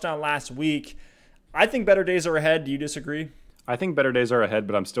a touchdown last week. I think better days are ahead. Do you disagree? I think better days are ahead,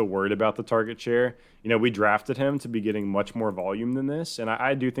 but I'm still worried about the target share. We drafted him to be getting much more volume than this, and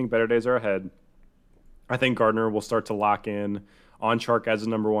I do think better days are ahead. I think Gardner will start to lock in on Chark as the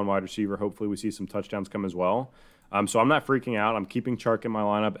number 1 wide receiver. Hopefully we see some touchdowns come as well. So I'm not freaking out. I'm keeping Chark in my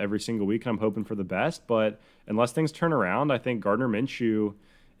lineup every single week, and I'm hoping for the best. But unless things turn around, I think Gardner Minshew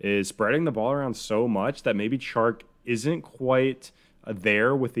is spreading the ball around so much that maybe Chark isn't quite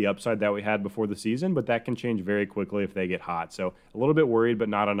there with the upside that we had before the season, but that can change very quickly if they get hot. So a little bit worried, but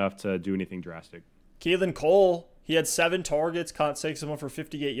not enough to do anything drastic. Keelan Cole He had 7 targets, caught 6 of them for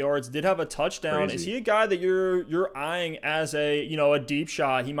 58 yards. Did have a touchdown. Crazy. Is he a guy that you're eyeing as a deep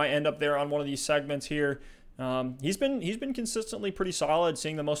shot? He might end up there on one of these segments here. He's been consistently pretty solid,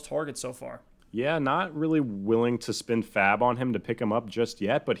 seeing the most targets so far. Yeah, not really willing to spend fab on him to pick him up just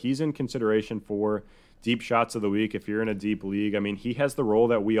yet, but he's in consideration for deep shots of the week if you're in a deep league. I mean, he has the role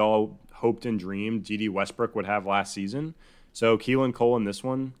that we all hoped and dreamed D.D. Westbrook would have last season. So Keelan Cole in this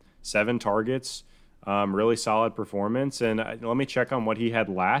one, 7 targets, really solid performance. And let me check on what he had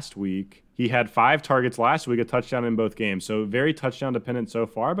last week. He had 5 targets last week, a touchdown in both games. So very touchdown dependent so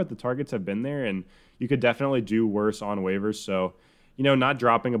far, but the targets have been there, and you could definitely do worse on waivers. So, not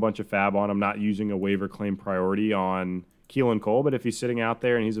dropping a bunch of fab on him, not using a waiver claim priority on Keelan Cole, but if he's sitting out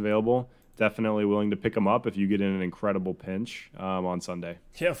there and he's available, definitely willing to pick him up if you get in an incredible pinch on Sunday.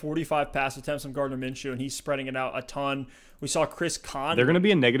 Yeah, 45 pass attempts from Gardner Minshew, and he's spreading it out a ton. We saw Chris Conley. They're going to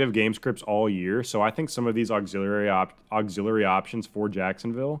be in negative game scripts all year, so I think some of these auxiliary options for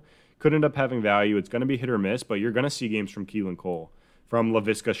Jacksonville could end up having value. It's going to be hit or miss, but you're going to see games from Keelan Cole, from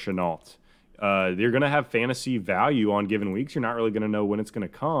Laviska Shenault. You're going to have fantasy value on given weeks. You're not really going to know when it's going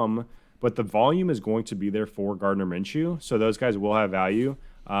to come, but the volume is going to be there for Gardner Minshew, so those guys will have value.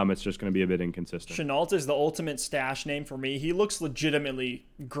 It's just going to be a bit inconsistent. Shenault is the ultimate stash name for me. He looks legitimately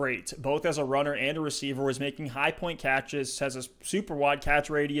great, both as a runner and a receiver. Was making high point catches, has a super wide catch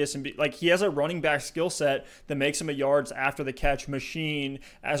radius, and he has a running back skill set that makes him a yards after the catch machine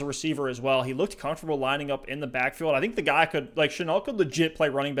as a receiver as well. He looked comfortable lining up in the backfield. I think the guy Shenault could legit play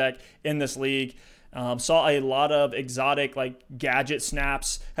running back in this league. Saw a lot of exotic gadget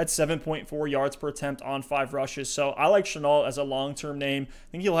snaps, had 7.4 yards per attempt on 5 rushes. So I like Shenault as a long-term name.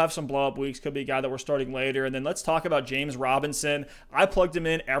 I think he'll have some blow-up weeks. Could be a guy that we're starting later. And then let's talk about James Robinson. I plugged him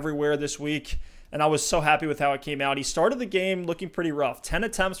in everywhere this week, and I was so happy with how it came out. He started the game looking pretty rough. 10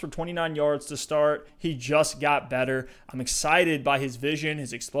 attempts for 29 yards to start. He just got better. I'm excited by his vision,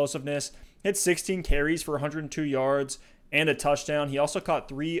 his explosiveness. Hit 16 carries for 102 yards. And a touchdown. He also caught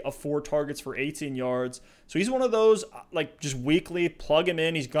 3 of 4 targets for 18 yards. So he's one of those, just weekly, plug him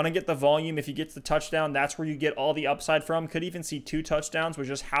in. He's going to get the volume. If he gets the touchdown, that's where you get all the upside from. Could even see 2 touchdowns, with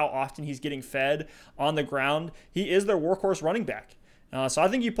just how often he's getting fed on the ground. He is their workhorse running back. So I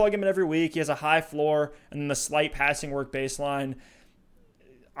think you plug him in every week. He has a high floor and then the slight passing work baseline.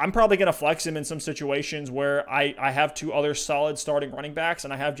 I'm probably going to flex him in some situations where I have 2 other solid starting running backs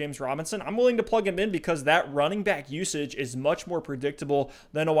and I have James Robinson. I'm willing to plug him in because that running back usage is much more predictable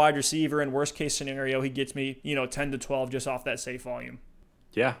than a wide receiver. In worst case scenario, he gets me 10 to 12 just off that safe volume.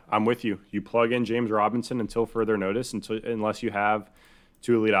 Yeah, I'm with you. You plug in James Robinson until further notice, unless you have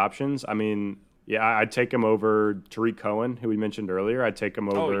 2 elite options. I mean, yeah, I'd take him over Tariq Cohen, who we mentioned earlier. I'd take him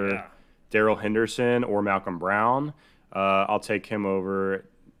over Darrell Henderson or Malcolm Brown. I'll take him over...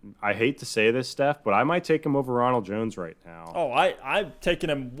 I hate to say this, Steph, but I might take him over Ronald Jones right now. Oh, I've taken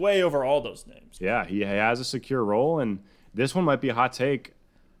him way over all those names. Yeah, he has a secure role, and this one might be a hot take.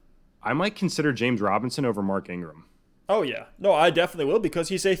 I might consider James Robinson over Mark Ingram. Oh, yeah. No, I definitely will because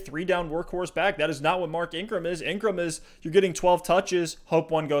he's a 3-down workhorse back. That is not what Mark Ingram is. Ingram is you're getting 12 touches, hope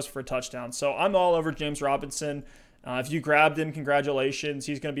one goes for a touchdown. So I'm all over James Robinson. If you grabbed him, congratulations.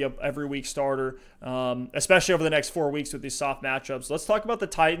 He's going to be an every week starter, especially over the next 4 weeks with these soft matchups. Let's talk about the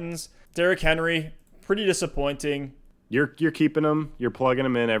Titans. Derrick Henry, pretty disappointing. You're keeping him. You're plugging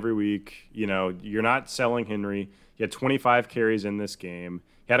him in every week. You're not selling Henry. He had 25 carries in this game.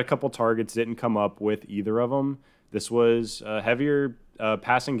 He had a couple targets, didn't come up with either of them. This was a heavier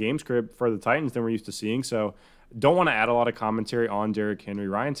passing game script for the Titans than we're used to seeing. So don't want to add a lot of commentary on Derrick Henry.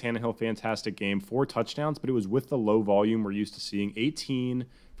 Ryan Tannehill, fantastic game, 4 touchdowns, but it was with the low volume we're used to seeing. 18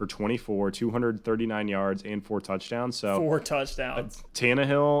 for 24, 239 yards, and 4 touchdowns. So 4 touchdowns.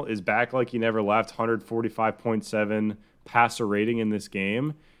 Tannehill is back like he never left, 145.7 passer rating in this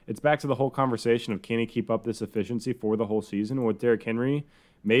game. It's back to the whole conversation of can he keep up this efficiency for the whole season with Derrick Henry?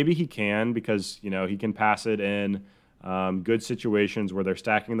 Maybe he can because, he can pass it in good situations where they're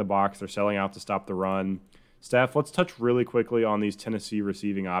stacking the box, they're selling out to stop the run. Steph, let's touch really quickly on these Tennessee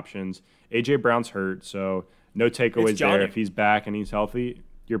receiving options. A.J. Brown's hurt, so no takeaways there. If he's back and he's healthy,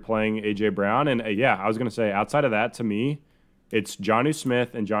 you're playing A.J. Brown. And, I was going to say, outside of that, to me, it's Jonnu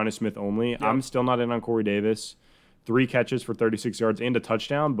Smith and Jonnu Smith only. Yep. I'm still not in on Corey Davis. 3 catches for 36 yards and a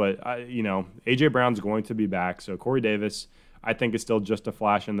touchdown, but, A.J. Brown's going to be back. So Corey Davis, I think, is still just a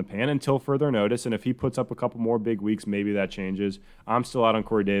flash in the pan until further notice. And if he puts up a couple more big weeks, maybe that changes. I'm still out on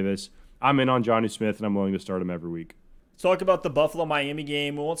Corey Davis. I'm in on Jonnu Smith, and I'm willing to start him every week. Let's talk about the Buffalo-Miami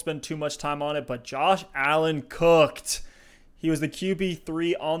game. We won't spend too much time on it, but Josh Allen cooked. He was the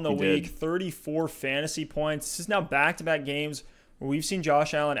QB3 on the week, 34 fantasy points. This is now back-to-back games where we've seen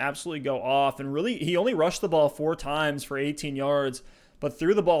Josh Allen absolutely go off. And really, he only rushed the ball 4 times for 18 yards, but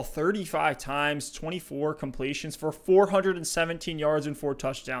threw the ball 35 times, 24 completions for 417 yards and 4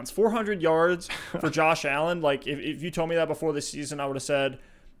 touchdowns. 400 yards for Josh Allen. Like, if you told me that before the season, I would have said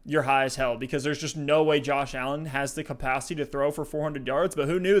you're high as hell, because there's just no way Josh Allen has the capacity to throw for 400 yards. But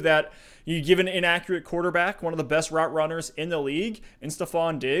who knew that you give an inaccurate quarterback one of the best route runners in the league in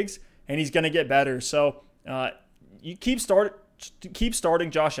Stephon Diggs, and he's going to get better. So you keep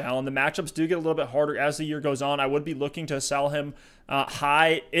starting Josh Allen. The matchups do get a little bit harder as the year goes on. I would be looking to sell him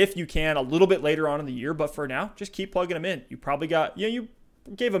high if you can a little bit later on in the year, but for now, just keep plugging him in. You probably got, you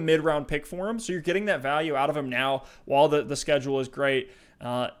gave a mid-round pick for him, so you're getting that value out of him now while the schedule is great.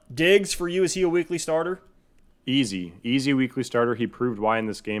 Diggs, for you, is he a weekly starter? Easy weekly starter. He proved why in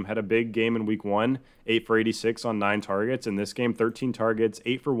this game. Had a big game in week 1, 8 for 86 on 9 targets. In this game, 13 targets,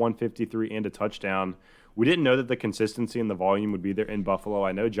 8 for 153 and a touchdown. We didn't know that the consistency and the volume would be there in Buffalo.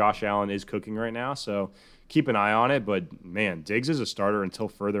 I know Josh Allen is cooking right now, so keep an eye on it. But, man, Diggs is a starter until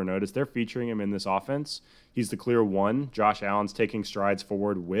further notice. They're featuring him in this offense. He's the clear one. Josh Allen's taking strides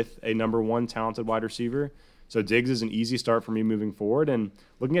forward with a number 1 talented wide receiver. So Diggs is an easy start for me moving forward. And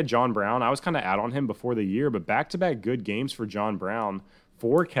looking at John Brown, I was kind of out on him before the year, but back-to-back good games for John Brown.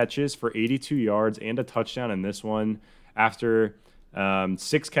 4 catches for 82 yards and a touchdown in this one after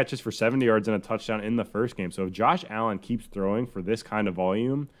 6 catches for 70 yards and a touchdown in the first game. So if Josh Allen keeps throwing for this kind of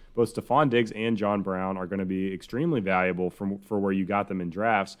volume, both Stephon Diggs and John Brown are going to be extremely valuable for where you got them in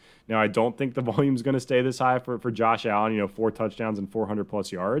drafts. Now, I don't think the volume is going to stay this high for Josh Allen, 4 touchdowns and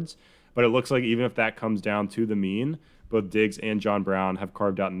 400-plus yards. But it looks like even if that comes down to the mean, both Diggs and John Brown have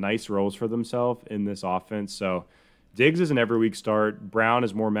carved out nice roles for themselves in this offense. So Diggs is an every week start. Brown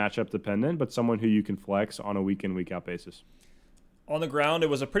is more matchup dependent, but someone who you can flex on a week in, week out basis. On the ground, it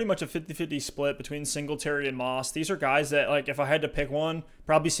was pretty much a 50-50 split between Singletary and Moss. These are guys that, like, if I had to pick one,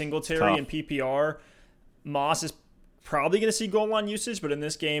 probably Singletary and PPR. Moss is probably going to see goal line usage, but in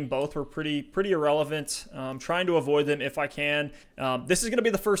this game, both were pretty irrelevant. Trying to avoid them if I can. This is going to be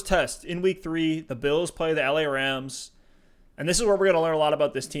the first test in Week 3. The Bills play the LA Rams, and this is where we're going to learn a lot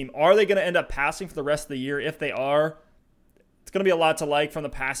about this team. Are they going to end up passing for the rest of the year? If they are, it's going to be a lot to like from the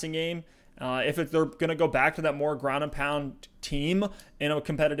passing game. If they're going to go back to that more ground and pound team in a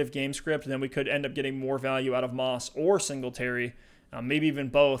competitive game script, then we could end up getting more value out of Moss or Singletary, maybe even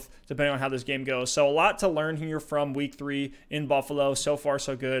both, depending on how this game goes. So a lot to learn here from Week 3 in Buffalo. So far,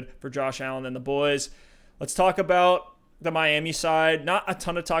 so good for Josh Allen and the boys. Let's talk about the Miami side. Not a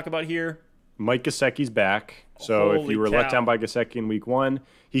ton to talk about here. Mike Gesicki's back. So if you were let down by Gesicki in Week 1,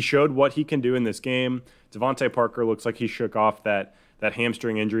 he showed what he can do in this game. Devontae Parker looks like he shook off that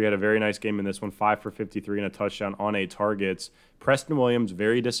hamstring injury. Had a very nice game in this one, 5 for 53 and a touchdown on 8 targets. Preston Williams,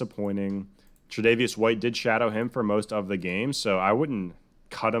 very disappointing. Tre'Davious White did shadow him for most of the game, so I wouldn't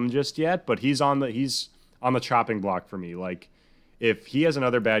cut him just yet, but he's on the chopping block for me. Like, if he has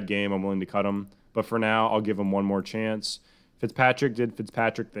another bad game, I'm willing to cut him. But for now, I'll give him one more chance. Fitzpatrick did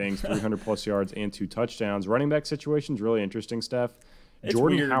Fitzpatrick things, 300-plus yards and 2 touchdowns. Running back situation's really interesting, Steph.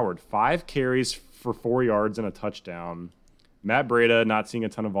 Jordan Howard, 5 carries for 4 yards and a touchdown. Matt Breida, not seeing a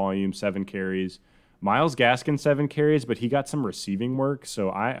ton of volume, 7 carries. Myles Gaskin, 7 carries, but he got some receiving work. So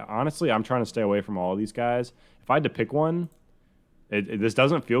I'm trying to stay away from all of these guys. If I had to pick one, this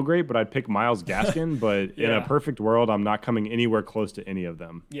doesn't feel great, but I'd pick Myles Gaskin. But in a perfect world, I'm not coming anywhere close to any of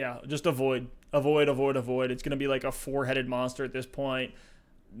them. Yeah, just avoid. It's going to be like a 4-headed monster at this point.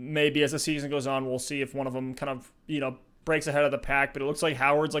 Maybe as the season goes on, we'll see if one of them kind of, breaks ahead of the pack, but it looks like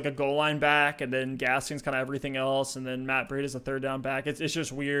Howard's like a goal line back, and then Gaskin's kind of everything else, and then Matt Breida's a third down back. It's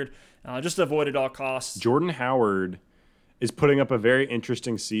just weird. Just avoid at all costs. Jordan Howard is putting up a very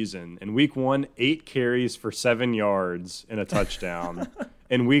interesting season. In Week 1, 8 carries for 7 yards and a touchdown.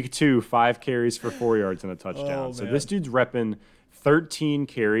 In Week 2, 5 carries for 4 yards and a touchdown. So this dude's repping 13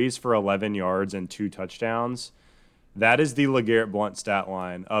 carries for 11 yards and 2 touchdowns. That is the LeGarrette Blount stat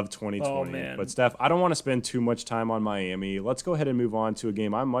line of 2020. Oh, man. But, Steph, I don't want to spend too much time on Miami. Let's go ahead and move on to a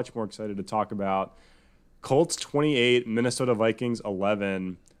game I'm much more excited to talk about. Colts 28, Minnesota Vikings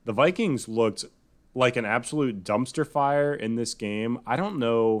 11. The Vikings looked like an absolute dumpster fire in this game. I don't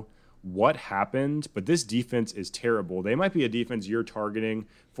know what happened, but this defense is terrible. They might be a defense you're targeting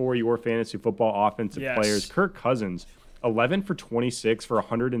for your fantasy football offensive players. Kirk Cousins, 11 for 26 for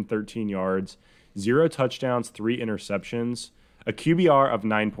 113 yards. 0 touchdowns, 3 interceptions, a QBR of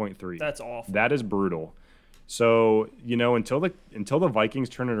 9.3. That's awful. That is brutal. So, until the Vikings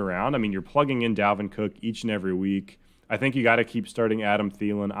turn it around, I mean, you're plugging in Dalvin Cook each and every week. I think you got to keep starting Adam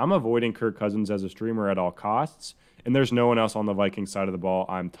Thielen. I'm avoiding Kirk Cousins as a streamer at all costs, and there's no one else on the Vikings side of the ball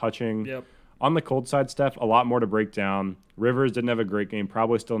I'm touching. Yep. On the Colts side, Steph, a lot more to break down. Rivers didn't have a great game,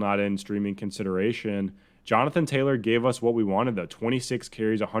 probably still not in streaming consideration. Jonathan Taylor gave us what we wanted, though. 26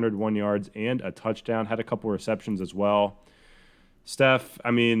 carries, 101 yards, and a touchdown. Had a couple receptions as well. Steph, I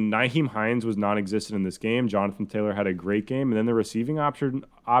mean, Nyheim Hines was non-existent in this game. Jonathan Taylor had a great game. And then the receiving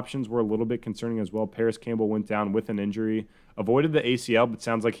options were a little bit concerning as well. Paris Campbell went down with an injury. Avoided the ACL, but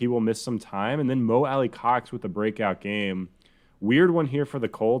sounds like he will miss some time. And then Mo Alley-Cox with a breakout game. Weird one here for the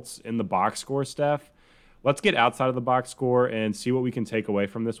Colts in the box score, Steph. Let's get outside of the box score and see what we can take away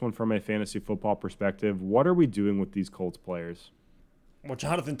from this one from a fantasy football perspective. What are we doing with these Colts players? Well,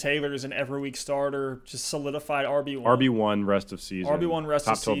 Jonathan Taylor is an every week starter, just solidified RB1. RB1 rest of season. RB1 rest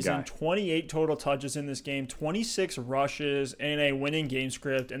Top of season. guy. 28 total touches in this game, 26 rushes in a winning game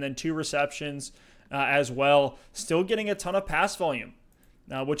script, and then 2 receptions as well. Still getting a ton of pass volume,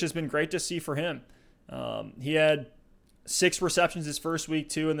 which has been great to see for him. He had 6 receptions his first week,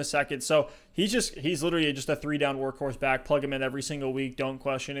 2 in the second. So he's literally just a 3-down workhorse back. Plug him in every single week. Don't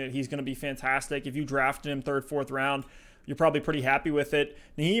question it. He's going to be fantastic. If you drafted him 3rd, 4th round, you're probably pretty happy with it.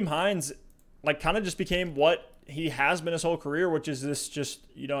 Nyheim Hines kind of just became what he has been his whole career, which is this just,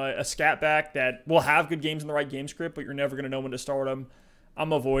 a scat back that will have good games in the right game script, but you're never going to know when to start him.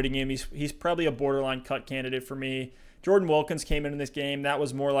 I'm avoiding him. He's probably a borderline cut candidate for me. Jordan Wilkins came in this game. That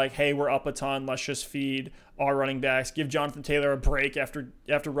was more like, hey, we're up a ton. Let's just feed our running backs. Give Jonathan Taylor a break after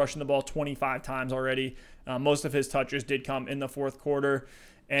rushing the ball 25 times already. Most of his touches did come in the 4th quarter.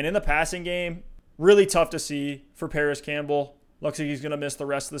 And in the passing game, really tough to see for Paris Campbell. Looks like he's going to miss the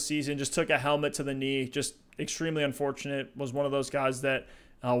rest of the season. Just took a helmet to the knee. Just extremely unfortunate. Was one of those guys that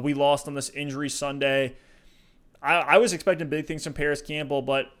we lost on this injury Sunday. I was expecting big things from Paris Campbell,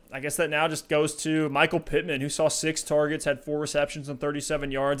 but I guess that now just goes to Michael Pittman, who saw 6 targets, had 4 receptions and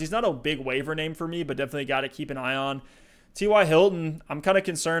 37 yards. He's not a big waiver name for me, but definitely got to keep an eye on. T.Y. Hilton, I'm kind of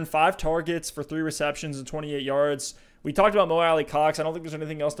concerned. 5 targets for 3 receptions and 28 yards. We talked about Mo Alley-Cox. I don't think there's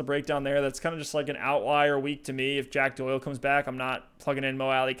anything else to break down there. That's kind of just like an outlier week to me. If Jack Doyle comes back, I'm not plugging in Mo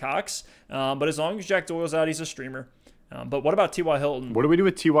Alley-Cox. But as long as Jack Doyle's out, he's a streamer. But what about T.Y. Hilton? What do we do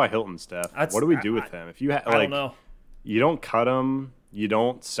with T.Y. Hilton, Steph? What do we do with him? If you I don't know. You don't cut him. You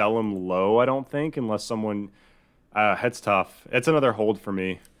don't sell him low, I don't think, unless someone it's tough. It's another hold for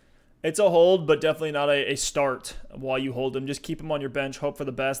me. It's a hold, but definitely not a start while you hold him. Just keep him on your bench. Hope for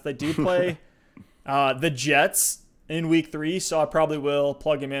the best. They do play the Jets in week 3, so I probably will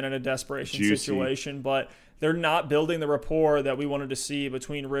plug him in a desperation situation. But they're not building the rapport that we wanted to see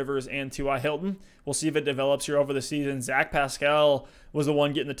between Rivers and T.Y. Hilton. We'll see if it develops here over the season. Zach Pascal was the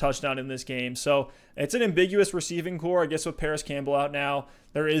one getting the touchdown in this game. So it's an ambiguous receiving core. I guess with Paris Campbell out now,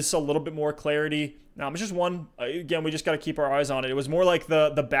 there is a little bit more clarity. Now, it's just one. Again, we just got to keep our eyes on it. It was more like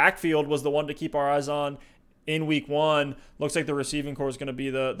the backfield was the one to keep our eyes on in week 1. Looks like the receiving core is going to be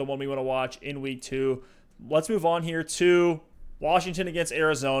the one we want to watch in week 2. Let's move on here to Washington against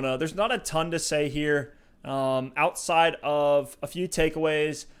Arizona. There's not a ton to say here. Outside of a few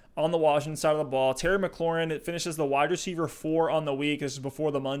takeaways on the Washington side of the ball. Terry McLaurin finishes the wide receiver 4 on the week. This is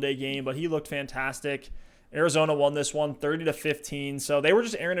before the Monday game, but he looked fantastic. Arizona won this one 30-15. So they were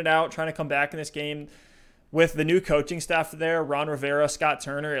just airing it out, trying to come back in this game with the new coaching staff there, Ron Rivera, Scott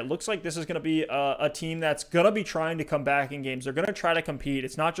Turner. It looks like this is going to be a team that's going to be trying to come back in games. They're going to try to compete.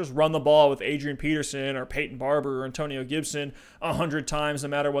 It's not just run the ball with Adrian Peterson or Peyton Barber or Antonio Gibson 100 times no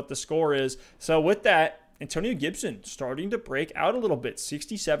matter what the score is. So with that, Antonio Gibson starting to break out a little bit,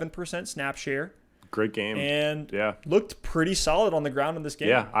 67% snap share. Great game. And looked pretty solid on the ground in this game.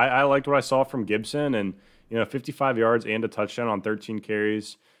 Yeah, I liked what I saw from Gibson, and 55 yards and a touchdown on 13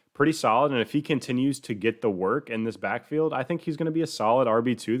 carries. Pretty solid, and if he continues to get the work in this backfield, I think he's going to be a solid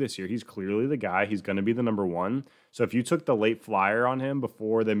RB2 this year. He's clearly the guy. He's going to be the number 1. So if you took the late flyer on him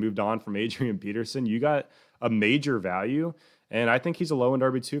before they moved on from Adrian Peterson, you got a major value, and I think he's a low-end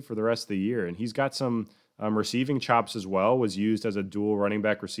RB2 for the rest of the year, and he's got some receiving chops as well, was used as a dual running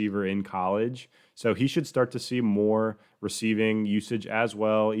back receiver in college. So he should start to see more receiving usage as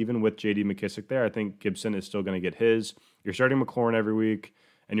well. Even with J.D. McKissick there, I think Gibson is still going to get his. You're starting McLaurin every week,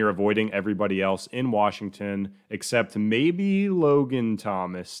 and you're avoiding everybody else in Washington except maybe Logan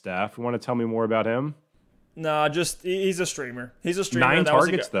Thomas. Steph, you want to tell me more about him? No, just he's a streamer. He's a streamer. 9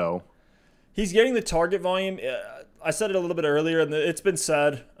 targets, though. He's getting the target volume. I said it a little bit earlier, and it's been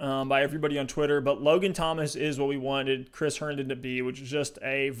said by everybody on Twitter, but Logan Thomas is what we wanted Chris Herndon to be, which is just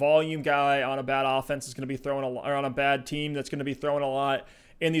a volume guy on a bad offense that's going to be throwing or on a bad team that's going to be throwing a lot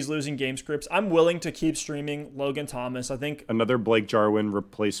in these losing game scripts. I'm willing to keep streaming Logan Thomas. I think another Blake Jarwin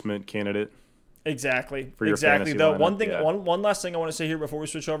replacement candidate. Exactly. For your fantasy Though lineup, one last thing I want to say here before we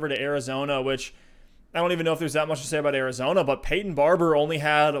switch over to Arizona, which I don't even know if there's that much to say about Arizona, but Peyton Barber only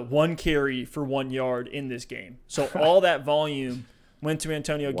had 1 carry for 1 yard in this game. So all that volume went to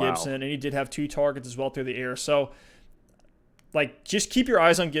Antonio Gibson, and he did have 2 targets as well through the air. So, just keep your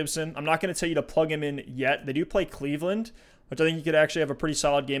eyes on Gibson. I'm not going to tell you to plug him in yet. They do play Cleveland, which I think he could actually have a pretty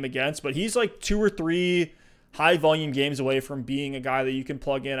solid game against, but he's 2 or 3 high-volume games away from being a guy that you can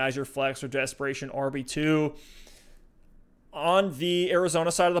plug in as your flex or desperation RB2. On the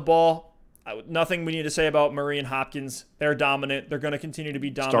Arizona side of the ball, nothing we need to say about Murray and Hopkins. They're dominant. They're going to continue to be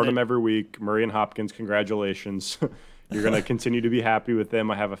dominant. Start them every week. Murray and Hopkins, congratulations. You're going to continue to be happy with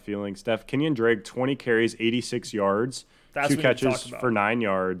them, I have a feeling. Steph, Kenyon Drake, 20 carries, 86 yards, That's 2 catches for 9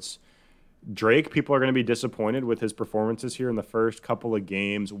 yards. Drake, people are going to be disappointed with his performances here in the first couple of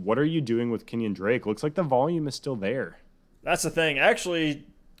games. What are you doing with Kenyon Drake? Looks like the volume is still there. That's the thing. Actually,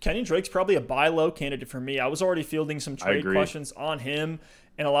 Kenyon Drake's probably a buy low candidate for me. I was already fielding some trade questions on him,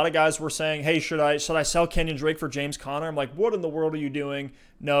 and a lot of guys were saying, hey, should I sell Kenyon Drake for James Conner? I'm like, what in the world are you doing?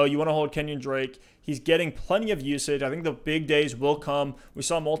 No, you want to hold Kenyon Drake. He's getting plenty of usage. I think the big days will come. We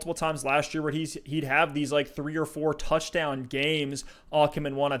saw multiple times last year where he'd have these 3 or 4 touchdown games all come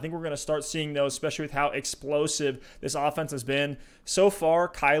in one. I think we're going to start seeing those, especially with how explosive this offense has been. So far,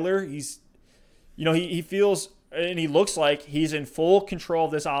 Kyler, he feels and he looks like he's in full control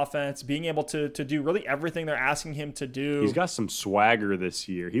of this offense, being able to do really everything they're asking him to do. He's got some swagger this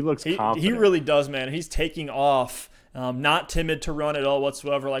year. He looks confident. He really does, man. He's taking off. Not timid to run at all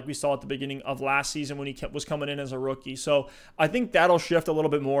whatsoever, like we saw at the beginning of last season when he was coming in as a rookie. So I think that'll shift a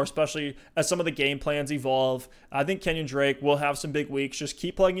little bit more, especially as some of the game plans evolve. I think Kenyon Drake will have some big weeks. Just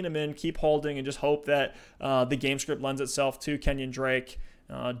keep plugging him in, keep holding, and just hope that the game script lends itself to Kenyon Drake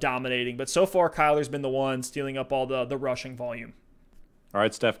dominating. But so far, Kyler's been the one stealing up all the rushing volume. All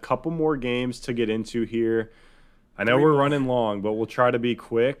right, Steph, couple more games to get into here. I know we're running long, but we'll try to be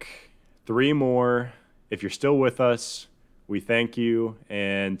quick. 3 more. If you're still with us, we thank you,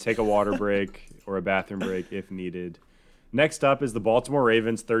 and take a water break or a bathroom break if needed. Next up is the Baltimore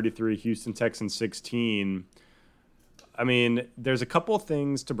Ravens 33, Houston Texans 16. I mean, there's a couple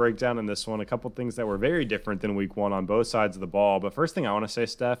things to break down in this one, a couple things that were very different than week 1 on both sides of the ball. But first thing I want to say,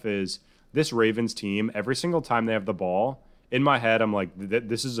 Steph, is this Ravens team, every single time they have the ball, in my head, I'm like,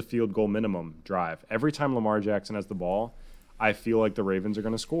 this is a field goal minimum drive. Every time Lamar Jackson has the ball, I feel like the Ravens are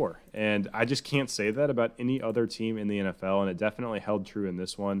going to score. And I just can't say that about any other team in the NFL, and it definitely held true in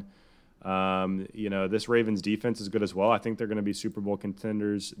this one. This Ravens defense is good as well. I think they're going to be Super Bowl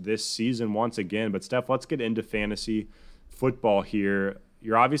contenders this season once again. But, Steph, let's get into fantasy football here.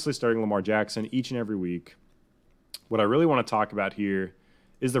 You're obviously starting Lamar Jackson each and every week. What I really want to talk about here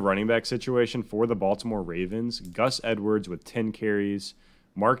is the running back situation for the Baltimore Ravens. Gus Edwards with 10 carries.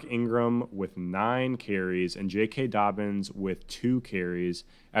 Mark Ingram with 9 carries, and J.K. Dobbins with 2 carries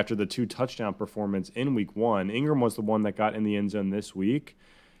after the 2 touchdown performance in week 1. Ingram was the one that got in the end zone this week.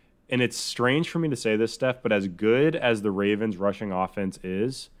 And it's strange for me to say this, Steph, but as good as the Ravens' rushing offense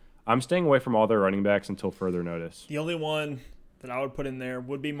is, I'm staying away from all their running backs until further notice. The only one that I would put in there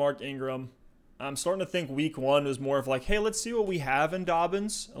would be Mark Ingram. I'm starting to think week 1 was more of like, hey, let's see what we have in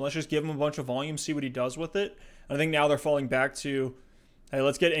Dobbins, and let's just give him a bunch of volume, see what he does with it. And I think now they're falling back to, hey,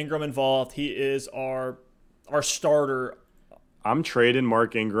 let's get Ingram involved. He is our starter. I'm trading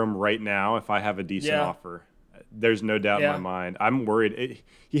Mark Ingram right now if I have a decent offer. There's no doubt in my mind. I'm worried.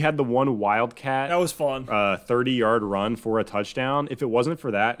 He had the one Wildcat. That was fun. 30-yard run for a touchdown. If it wasn't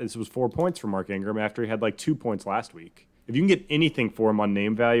for that, this was 4 points for Mark Ingram after he had 2 points last week. If you can get anything for him on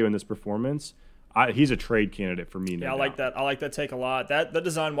name value in this performance, he's a trade candidate for me. I like that. I like that take a lot. That the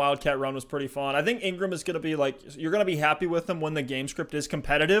design Wildcat run was pretty fun. I think Ingram is going to be you're going to be happy with him when the game script is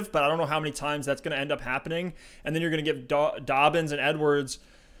competitive, but I don't know how many times that's going to end up happening. And then you're going to give Dobbins and Edwards.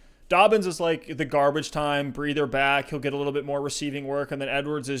 Dobbins is like the garbage time breather back. He'll get a little bit more receiving work, and then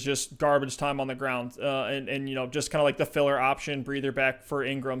Edwards is just garbage time on the ground, and just kind of like the filler option breather back for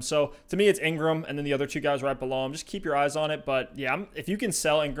Ingram. So to me, it's Ingram, and then the other 2 guys right below him. Just keep your eyes on it. But yeah, if you can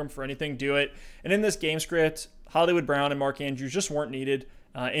sell Ingram for anything, do it. And in this game script, Hollywood Brown and Mark Andrews just weren't needed.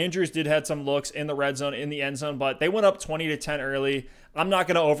 Andrews did had some looks in the red zone, in the end zone, but they went up 20-10 early. I'm not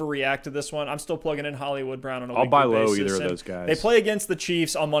going to overreact to this one. I'm still plugging in Hollywood Brown on a weekly basis. I'll buy low either of those guys. They play against the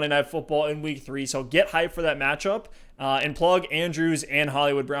Chiefs on Monday Night Football in Week 3, so get hyped for that matchup and plug Andrews and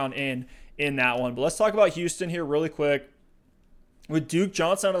Hollywood Brown in that one. But let's talk about Houston here really quick. With Duke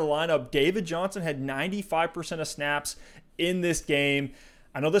Johnson out of the lineup, David Johnson had 95% of snaps in this game.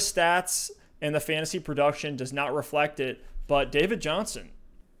 I know the stats and the fantasy production does not reflect it, but David Johnson,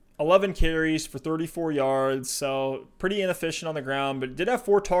 11 carries for 34 yards, so pretty inefficient on the ground, but did have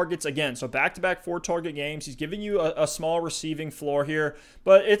 4 targets again. So back-to-back 4-target games. He's giving you a small receiving floor here,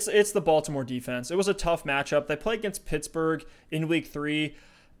 but it's the Baltimore defense. It was a tough matchup. They play against Pittsburgh in Week 3.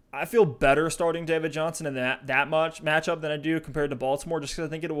 I feel better starting David Johnson in that much matchup than I do compared to Baltimore, just because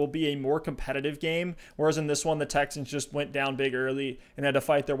I think it will be a more competitive game, whereas in this one, the Texans just went down big early and had to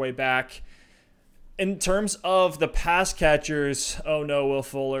fight their way back. In terms of the pass catchers, oh no, Will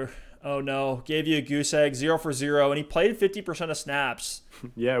Fuller. Oh no, gave you a goose egg, 0 for 0, and he played 50% of snaps.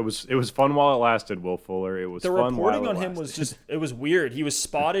 Yeah, it was fun while it lasted, Will Fuller. It was the fun reporting while on it him was lasted. it was weird. He was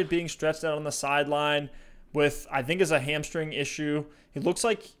spotted being stretched out on the sideline with, I think, is a hamstring issue. He looks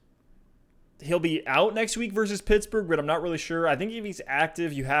like he'll be out next week versus Pittsburgh, but I'm not really sure. I think if he's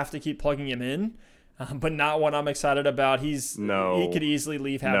active, you have to keep plugging him in. But not one I'm excited about. He could easily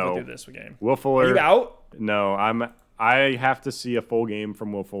leave halfway through this game. Will Fuller. Are you out? No, I have to see a full game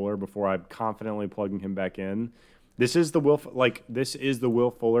from Will Fuller before I'm confidently plugging him back in. This is the Will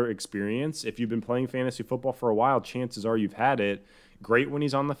Fuller experience. If you've been playing fantasy football for a while, chances are you've had it. Great when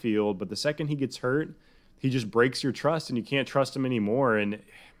he's on the field, but the second he gets hurt, he just breaks your trust and you can't trust him anymore. And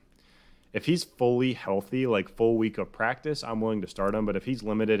if he's fully healthy, like full week of practice, I'm willing to start him. But if he's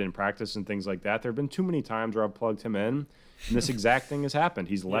limited in practice and things like that, there have been too many times where I've plugged him in, and this exact thing has happened.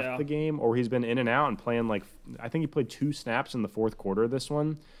 He's left the game, or he's been in and out and playing I think he played 2 snaps in the fourth quarter of this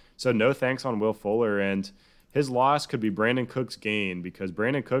one. So no thanks on Will Fuller. And his loss could be Brandon Cooks' gain, because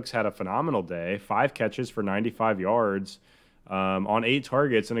Brandon Cooks had a phenomenal day, 5 catches for 95 yards on 8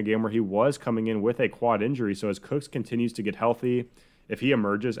 targets in a game where he was coming in with a quad injury. So as Cooks continues to get healthy, if he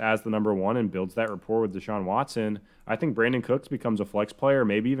emerges as the number 1 and builds that rapport with Deshaun Watson, I think Brandon Cooks becomes a flex player,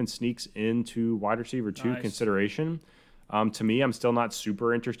 maybe even sneaks into wide receiver 2 consideration. To me, I'm still not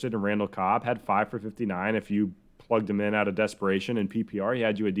super interested in Randall Cobb. Had 5 for 59. If you plugged him in out of desperation in PPR, he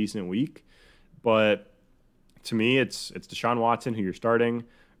had you a decent week. But to me, it's Deshaun Watson who you're starting,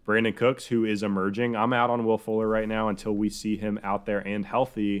 Brandon Cooks who is emerging. I'm out on Will Fuller right now until we see him out there and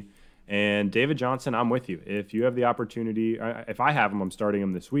healthy. And David Johnson, I'm with you. If you have the opportunity, if I have him, I'm starting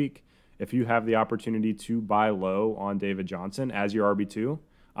him this week. If you have the opportunity to buy low on David Johnson as your RB2,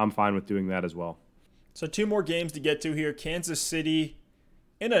 I'm fine with doing that as well. So 2 more games to get to here. Kansas City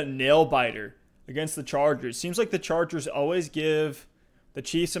in a nail-biter against the Chargers. Seems like the Chargers always give the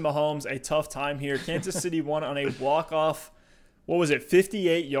Chiefs and Mahomes a tough time here. Kansas City won on a walk-off,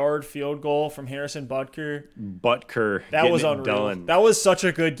 58-yard field goal from Harrison Butker. That was unreal. Done. That was such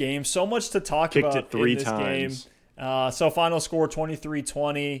a good game. So much to talk Kicked about it 3 in this times. game. So final score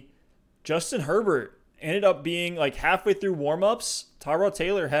 23-20. Justin Herbert ended up being halfway through warm-ups. Tyrod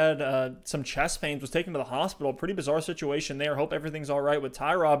Taylor had some chest pains, was taken to the hospital. Pretty bizarre situation there. Hope everything's all right with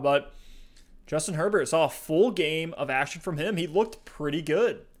Tyrod, but Justin Herbert saw a full game of action from him. He looked pretty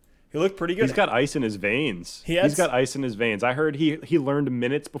good. He's got ice in his veins. He's got ice in his veins. I heard he learned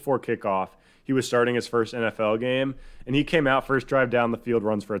minutes before kickoff. He was starting his first NFL game, and he came out first drive down the field,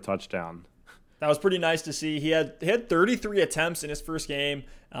 runs for a touchdown. That was pretty nice to see. He had 33 attempts in his first game,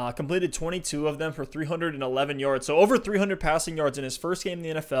 completed 22 of them for 311 yards. So over 300 passing yards in his first game in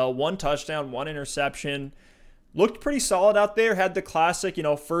the NFL, 1 touchdown, 1 interception. Looked pretty solid out there. Had the classic,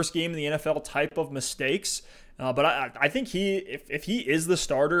 first game in the NFL type of mistakes. But I think if he is the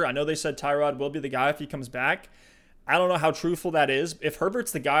starter, I know they said Tyrod will be the guy if he comes back. I don't know how truthful that is. If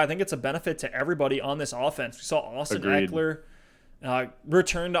Herbert's the guy, I think it's a benefit to everybody on this offense. We saw Austin Eckler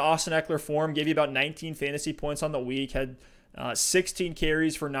return to Austin Eckler form, gave you about 19 fantasy points on the week, had 16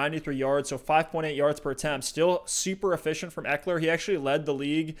 carries for 93 yards, so 5.8 yards per attempt. Still super efficient from Eckler. He actually led the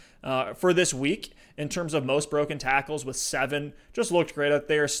league for this week in terms of most broken tackles with 7. Just looked great out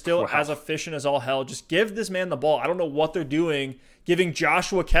there. Still as efficient as all hell. Just give this man the ball. I don't know what they're doing, giving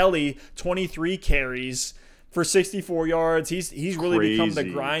Joshua Kelly 23 carries for 64 yards. He's really become the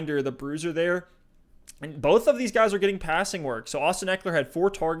grinder, the bruiser there. And both of these guys are getting passing work. So Austin Eckler had 4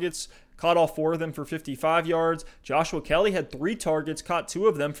 targets, caught all 4 of them for 55 yards. Joshua Kelly had 3 targets, caught 2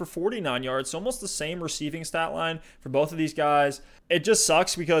 of them for 49 yards. So almost the same receiving stat line for both of these guys. It just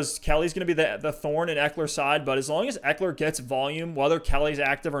sucks because Kelly's going to be the thorn in Eckler's side. But as long as Eckler gets volume, whether Kelly's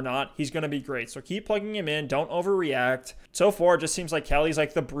active or not, he's going to be great. So keep plugging him in. Don't overreact. So far, it just seems like Kelly's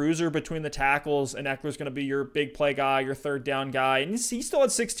like the bruiser between the tackles, and Eckler's going to be your big play guy, your third down guy. And he still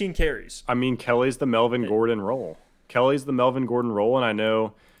had 16 carries. I mean, Kelly's the Melvin Gordon role. And I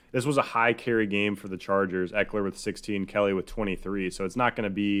know this was a high carry game for the Chargers. Eckler with 16, Kelly with 23. So it's not going to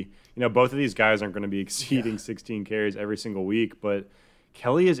be, both of these guys aren't going to be exceeding 16 carries every single week. But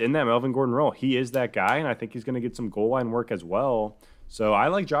Kelly is in that Melvin Gordon role. He is that guy, and I think he's going to get some goal line work as well. So I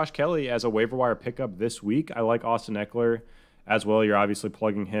like Josh Kelly as a waiver wire pickup this week. I like Austin Eckler as well. You're obviously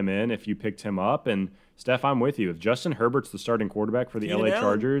plugging him in if you picked him up. And Steph, I'm with you. If Justin Herbert's the starting quarterback for the Keenan LA Allen.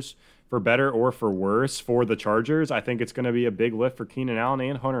 Chargers, for better or for worse for the Chargers, I think it's going to be a big lift for Keenan Allen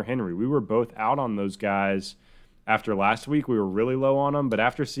and Hunter Henry. We were both out on those guys after last week. We were really low on them, but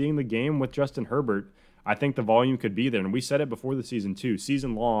after seeing the game with Justin Herbert, I think the volume could be there. And we said it before the season too.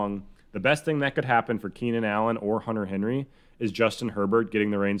 Season long, the best thing that could happen for Keenan Allen or Hunter Henry is Justin Herbert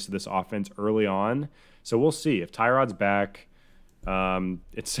getting the reins to this offense early on. So we'll see. If Tyrod's back,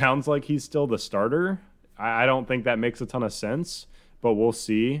 it sounds like he's still the starter. I don't think that makes a ton of sense, but we'll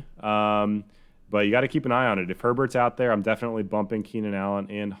see. But you got to keep an eye on it. If Herbert's out there, I'm definitely bumping Keenan Allen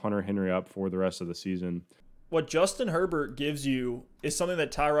and Hunter Henry up for the rest of the season. What Justin Herbert gives you is something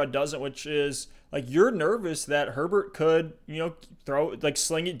that Tyrod doesn't, which is like you're nervous that Herbert could, throw, like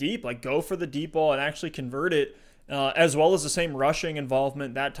sling it deep, like go for the deep ball and actually convert it, as well as the same rushing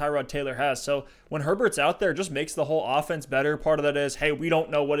involvement that Tyrod Taylor has. So when Herbert's out there, it just makes the whole offense better. Part of that is, hey, we don't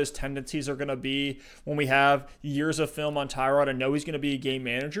know what his tendencies are going to be when we have years of film on Tyrod and know he's going to be a game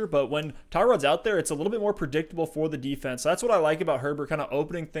manager. But when Tyrod's out there, it's a little bit more predictable for the defense. That's what I like about Herbert, kind of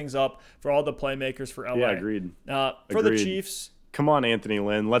opening things up for all the playmakers for LA. Yeah, agreed. For the Chiefs, come on, Anthony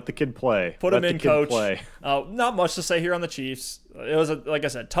Lynn, let the kid play. Put him in, coach. Not much to say here on the Chiefs. It was, like I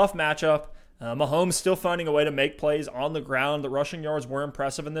said, tough matchup. Mahomes still finding a way to make plays on the ground. The rushing yards were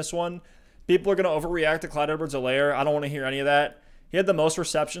impressive in this one. People are going to overreact to Clyde Edwards-Helaire. I don't want to hear any of that. He had the most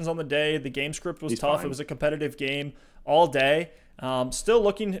receptions on the day. The game script was tough. Fine. It was a competitive game all day. Still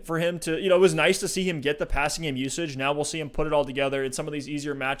looking for him to, it was nice to see him get the passing game usage. Now we'll see him put it all together in some of these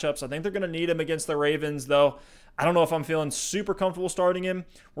easier matchups. I think they're going to need him against the Ravens, though. I don't know if I'm feeling super comfortable starting him.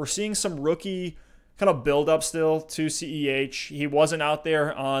 We're seeing some rookie kind of build up still to CEH. He wasn't out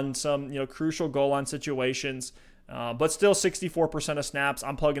there on some crucial goal line situations, but still 64% of snaps.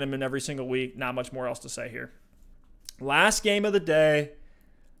 I'm plugging him in every single week. Not much more else to say here. Last game of the day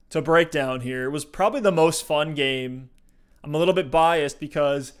to break down here. It was probably the most fun game. I'm a little bit biased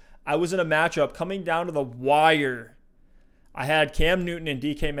because I was in a matchup coming down to the wire. I had Cam Newton and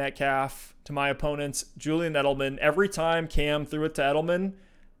DK Metcalf to my opponents, Julian Edelman. Every time Cam threw it to Edelman,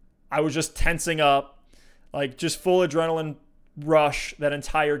 I was just tensing up, like just full adrenaline rush that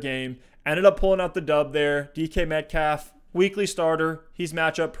entire game. Ended up pulling out the dub there. DK Metcalf, weekly starter. He's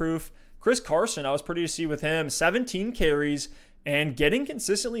matchup proof. Chris Carson, I was pretty to see with him. 17 carries and getting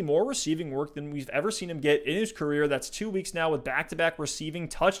consistently more receiving work than we've ever seen him get in his career. That's 2 weeks now with back-to-back receiving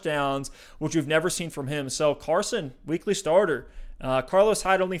touchdowns, which we've never seen from him. So Carson, weekly starter. Carlos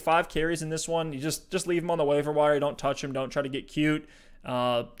Hyde, only 5 carries in this one. You just leave him on the waiver wire. Don't touch him. Don't try to get cute.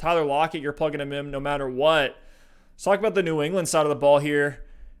 Tyler Lockett, you're plugging him in no matter what. Let's talk about the New England side of the ball here.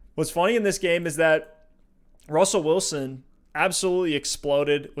 What's funny in this game is that Russell Wilson absolutely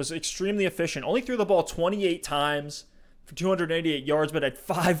exploded, was extremely efficient, only threw the ball 28 times for 288 yards, but had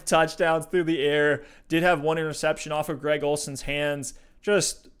 5 touchdowns through the air. Did have 1 interception off of Greg Olson's hands.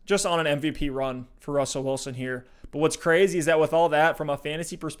 Just on an MVP run for Russell Wilson here. But what's crazy is that with all that, from a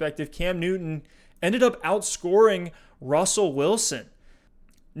fantasy perspective, Cam Newton ended up outscoring Russell Wilson.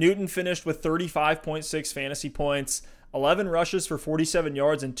 Newton finished with 35.6 fantasy points, 11 rushes for 47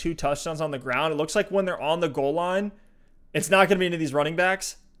 yards, and 2 touchdowns on the ground. It looks like when they're on the goal line, it's not going to be any of these running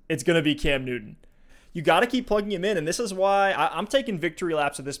backs. It's going to be Cam Newton. You got to keep plugging him in, and this is why I'm taking victory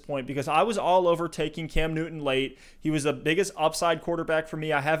laps at this point, because I was all over taking Cam Newton late. He was the biggest upside quarterback for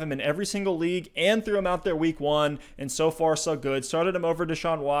me. I have him in every single league and threw him out there week 1, and so far so good. Started him over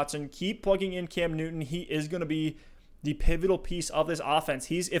Deshaun Watson. Keep plugging in Cam Newton. He is going to be the pivotal piece of this offense.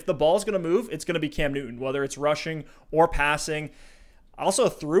 If the ball's going to move, it's going to be Cam Newton, whether it's rushing or passing. Also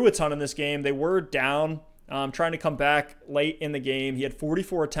threw a ton in this game. They were down, trying to come back late in the game. He had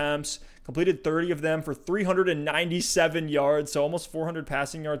 44 attempts, completed 30 of them for 397 yards, so almost 400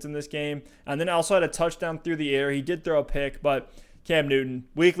 passing yards in this game. And then also had a touchdown through the air. He did throw a pick, but Cam Newton,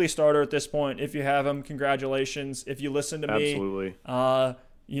 weekly starter at this point. If you have him, congratulations. If you listen to me, absolutely.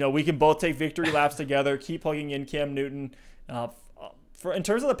 We can both take victory laps together. Keep plugging in Cam Newton. In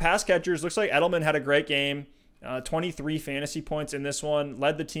terms of the pass catchers, looks like Edelman had a great game. 23 fantasy points in this one.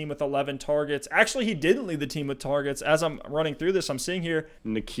 Led the team with 11 targets. Actually, he didn't lead the team with targets. As I'm running through this, I'm seeing here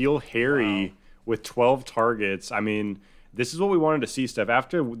N'Keal Harry with 12 targets. I mean, this is what we wanted to see, Steph.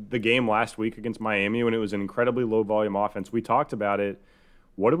 After the game last week against Miami, when it was an incredibly low-volume offense, we talked about it.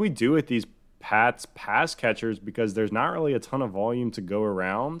 What do we do with these Pats pass catchers, because there's not really a ton of volume to go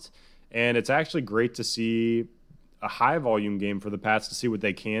around, and it's actually great to see a high volume game for the Pats to see what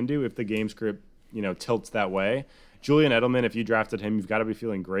they can do if the game script tilts that way. Julian Edelman, if you drafted him, you've got to be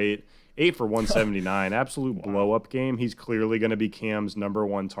feeling great. 8 for 179, absolute blow up game. He's clearly going to be Cam's number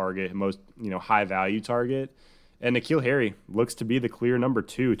 1 target, most high value target. And N'Keal Harry looks to be the clear number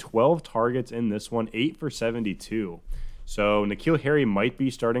 2. 12 targets in this one, 8 for 72. So N'Keal Harry might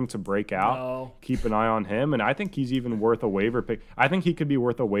be starting to break out. No. Keep an eye on him, and I think he's even worth a waiver pick. I think he could be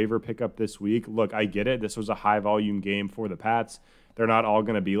worth a waiver pickup this week. Look, I get it. This was a high-volume game for the Pats. They're not all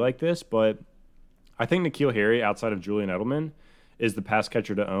going to be like this, but I think N'Keal Harry, outside of Julian Edelman, is the pass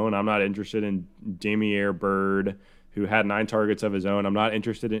catcher to own. I'm not interested in Damiere Byrd, who had 9 targets of his own. I'm not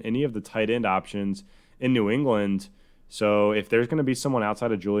interested in any of the tight end options in New England. So if there's going to be someone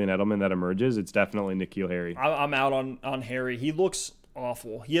outside of Julian Edelman that emerges, it's definitely N'Keal Harry. I'm out on Harry. He looks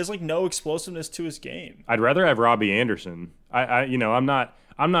awful. He has like no explosiveness to his game. I'd rather have Robbie Anderson. I'm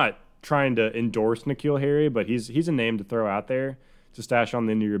not trying to endorse N'Keal Harry, but he's a name to throw out there to stash on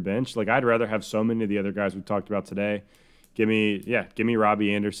the end of your bench. Like, I'd rather have so many of the other guys we've talked about today. Give me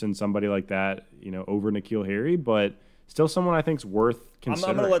Robbie Anderson, somebody like that, over N'Keal Harry, but still someone I think's worth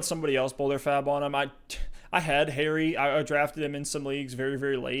considering. I'm going to let somebody else pull their fab on him. I had Harry. I drafted him in some leagues very,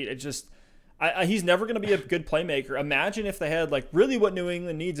 very late. It just he's never going to be a good playmaker. Imagine if they had, like, really what New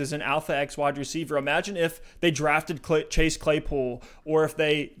England needs is an alpha X wide receiver. Imagine if they drafted Chase Claypool, or if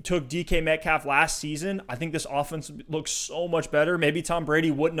they took DK Metcalf last season. I think this offense looks so much better. Maybe Tom Brady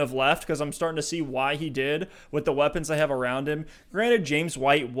wouldn't have left, because I'm starting to see why he did with the weapons they have around him. Granted, James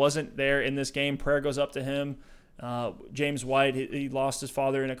White wasn't there in this game. Prayer goes up to him. James White, he lost his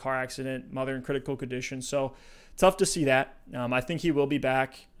father in a car accident, mother in critical condition. So tough to see that. I think he will be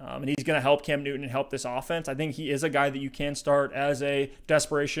back, and he's going to help Cam Newton and help this offense. I think he is a guy that you can start as a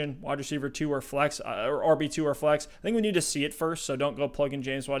desperation wide receiver 2 or flex, or RB2 or flex. I think we need to see it first, so don't go plugging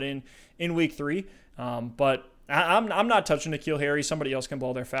James White in week 3. But I'm not touching N'Keal Harry. Somebody else can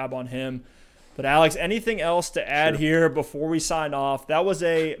blow their fab on him. But Alex, anything else to add here before we sign off? That was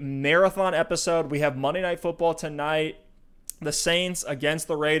a marathon episode. We have Monday Night Football tonight. The Saints against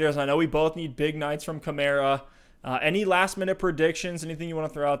the Raiders. I know we both need big nights from Kamara. Any last-minute predictions? Anything you want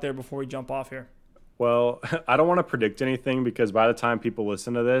to throw out there before we jump off here? Well, I don't want to predict anything, because by the time people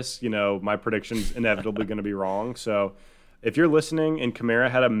listen to this, my prediction's inevitably going to be wrong. So if you're listening and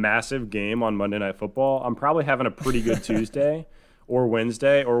Kamara had a massive game on Monday Night Football, I'm probably having a pretty good Tuesday or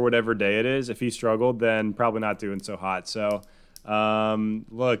Wednesday or whatever day it is. If he struggled, then probably not doing so hot. So,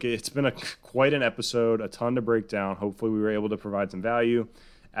 look, it's been quite an episode, a ton to break down. Hopefully we were able to provide some value.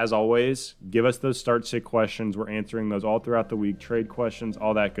 As always, give us those start-sit questions. We're answering those all throughout the week, trade questions,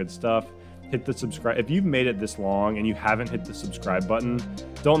 all that good stuff. Hit the subscribe. If you've made it this long and you haven't hit the subscribe button,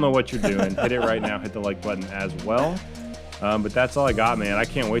 don't know what you're doing. Hit it right now. Hit the like button as well. But that's all I got, man. I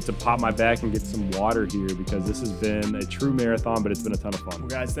can't wait to pop my back and get some water here, because this has been a true marathon, but it's been a ton of fun. Well,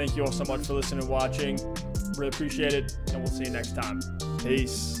 guys, thank you all so much for listening and watching. Really appreciate it, and we'll see you next time.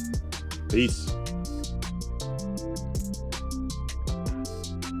 Peace. Peace.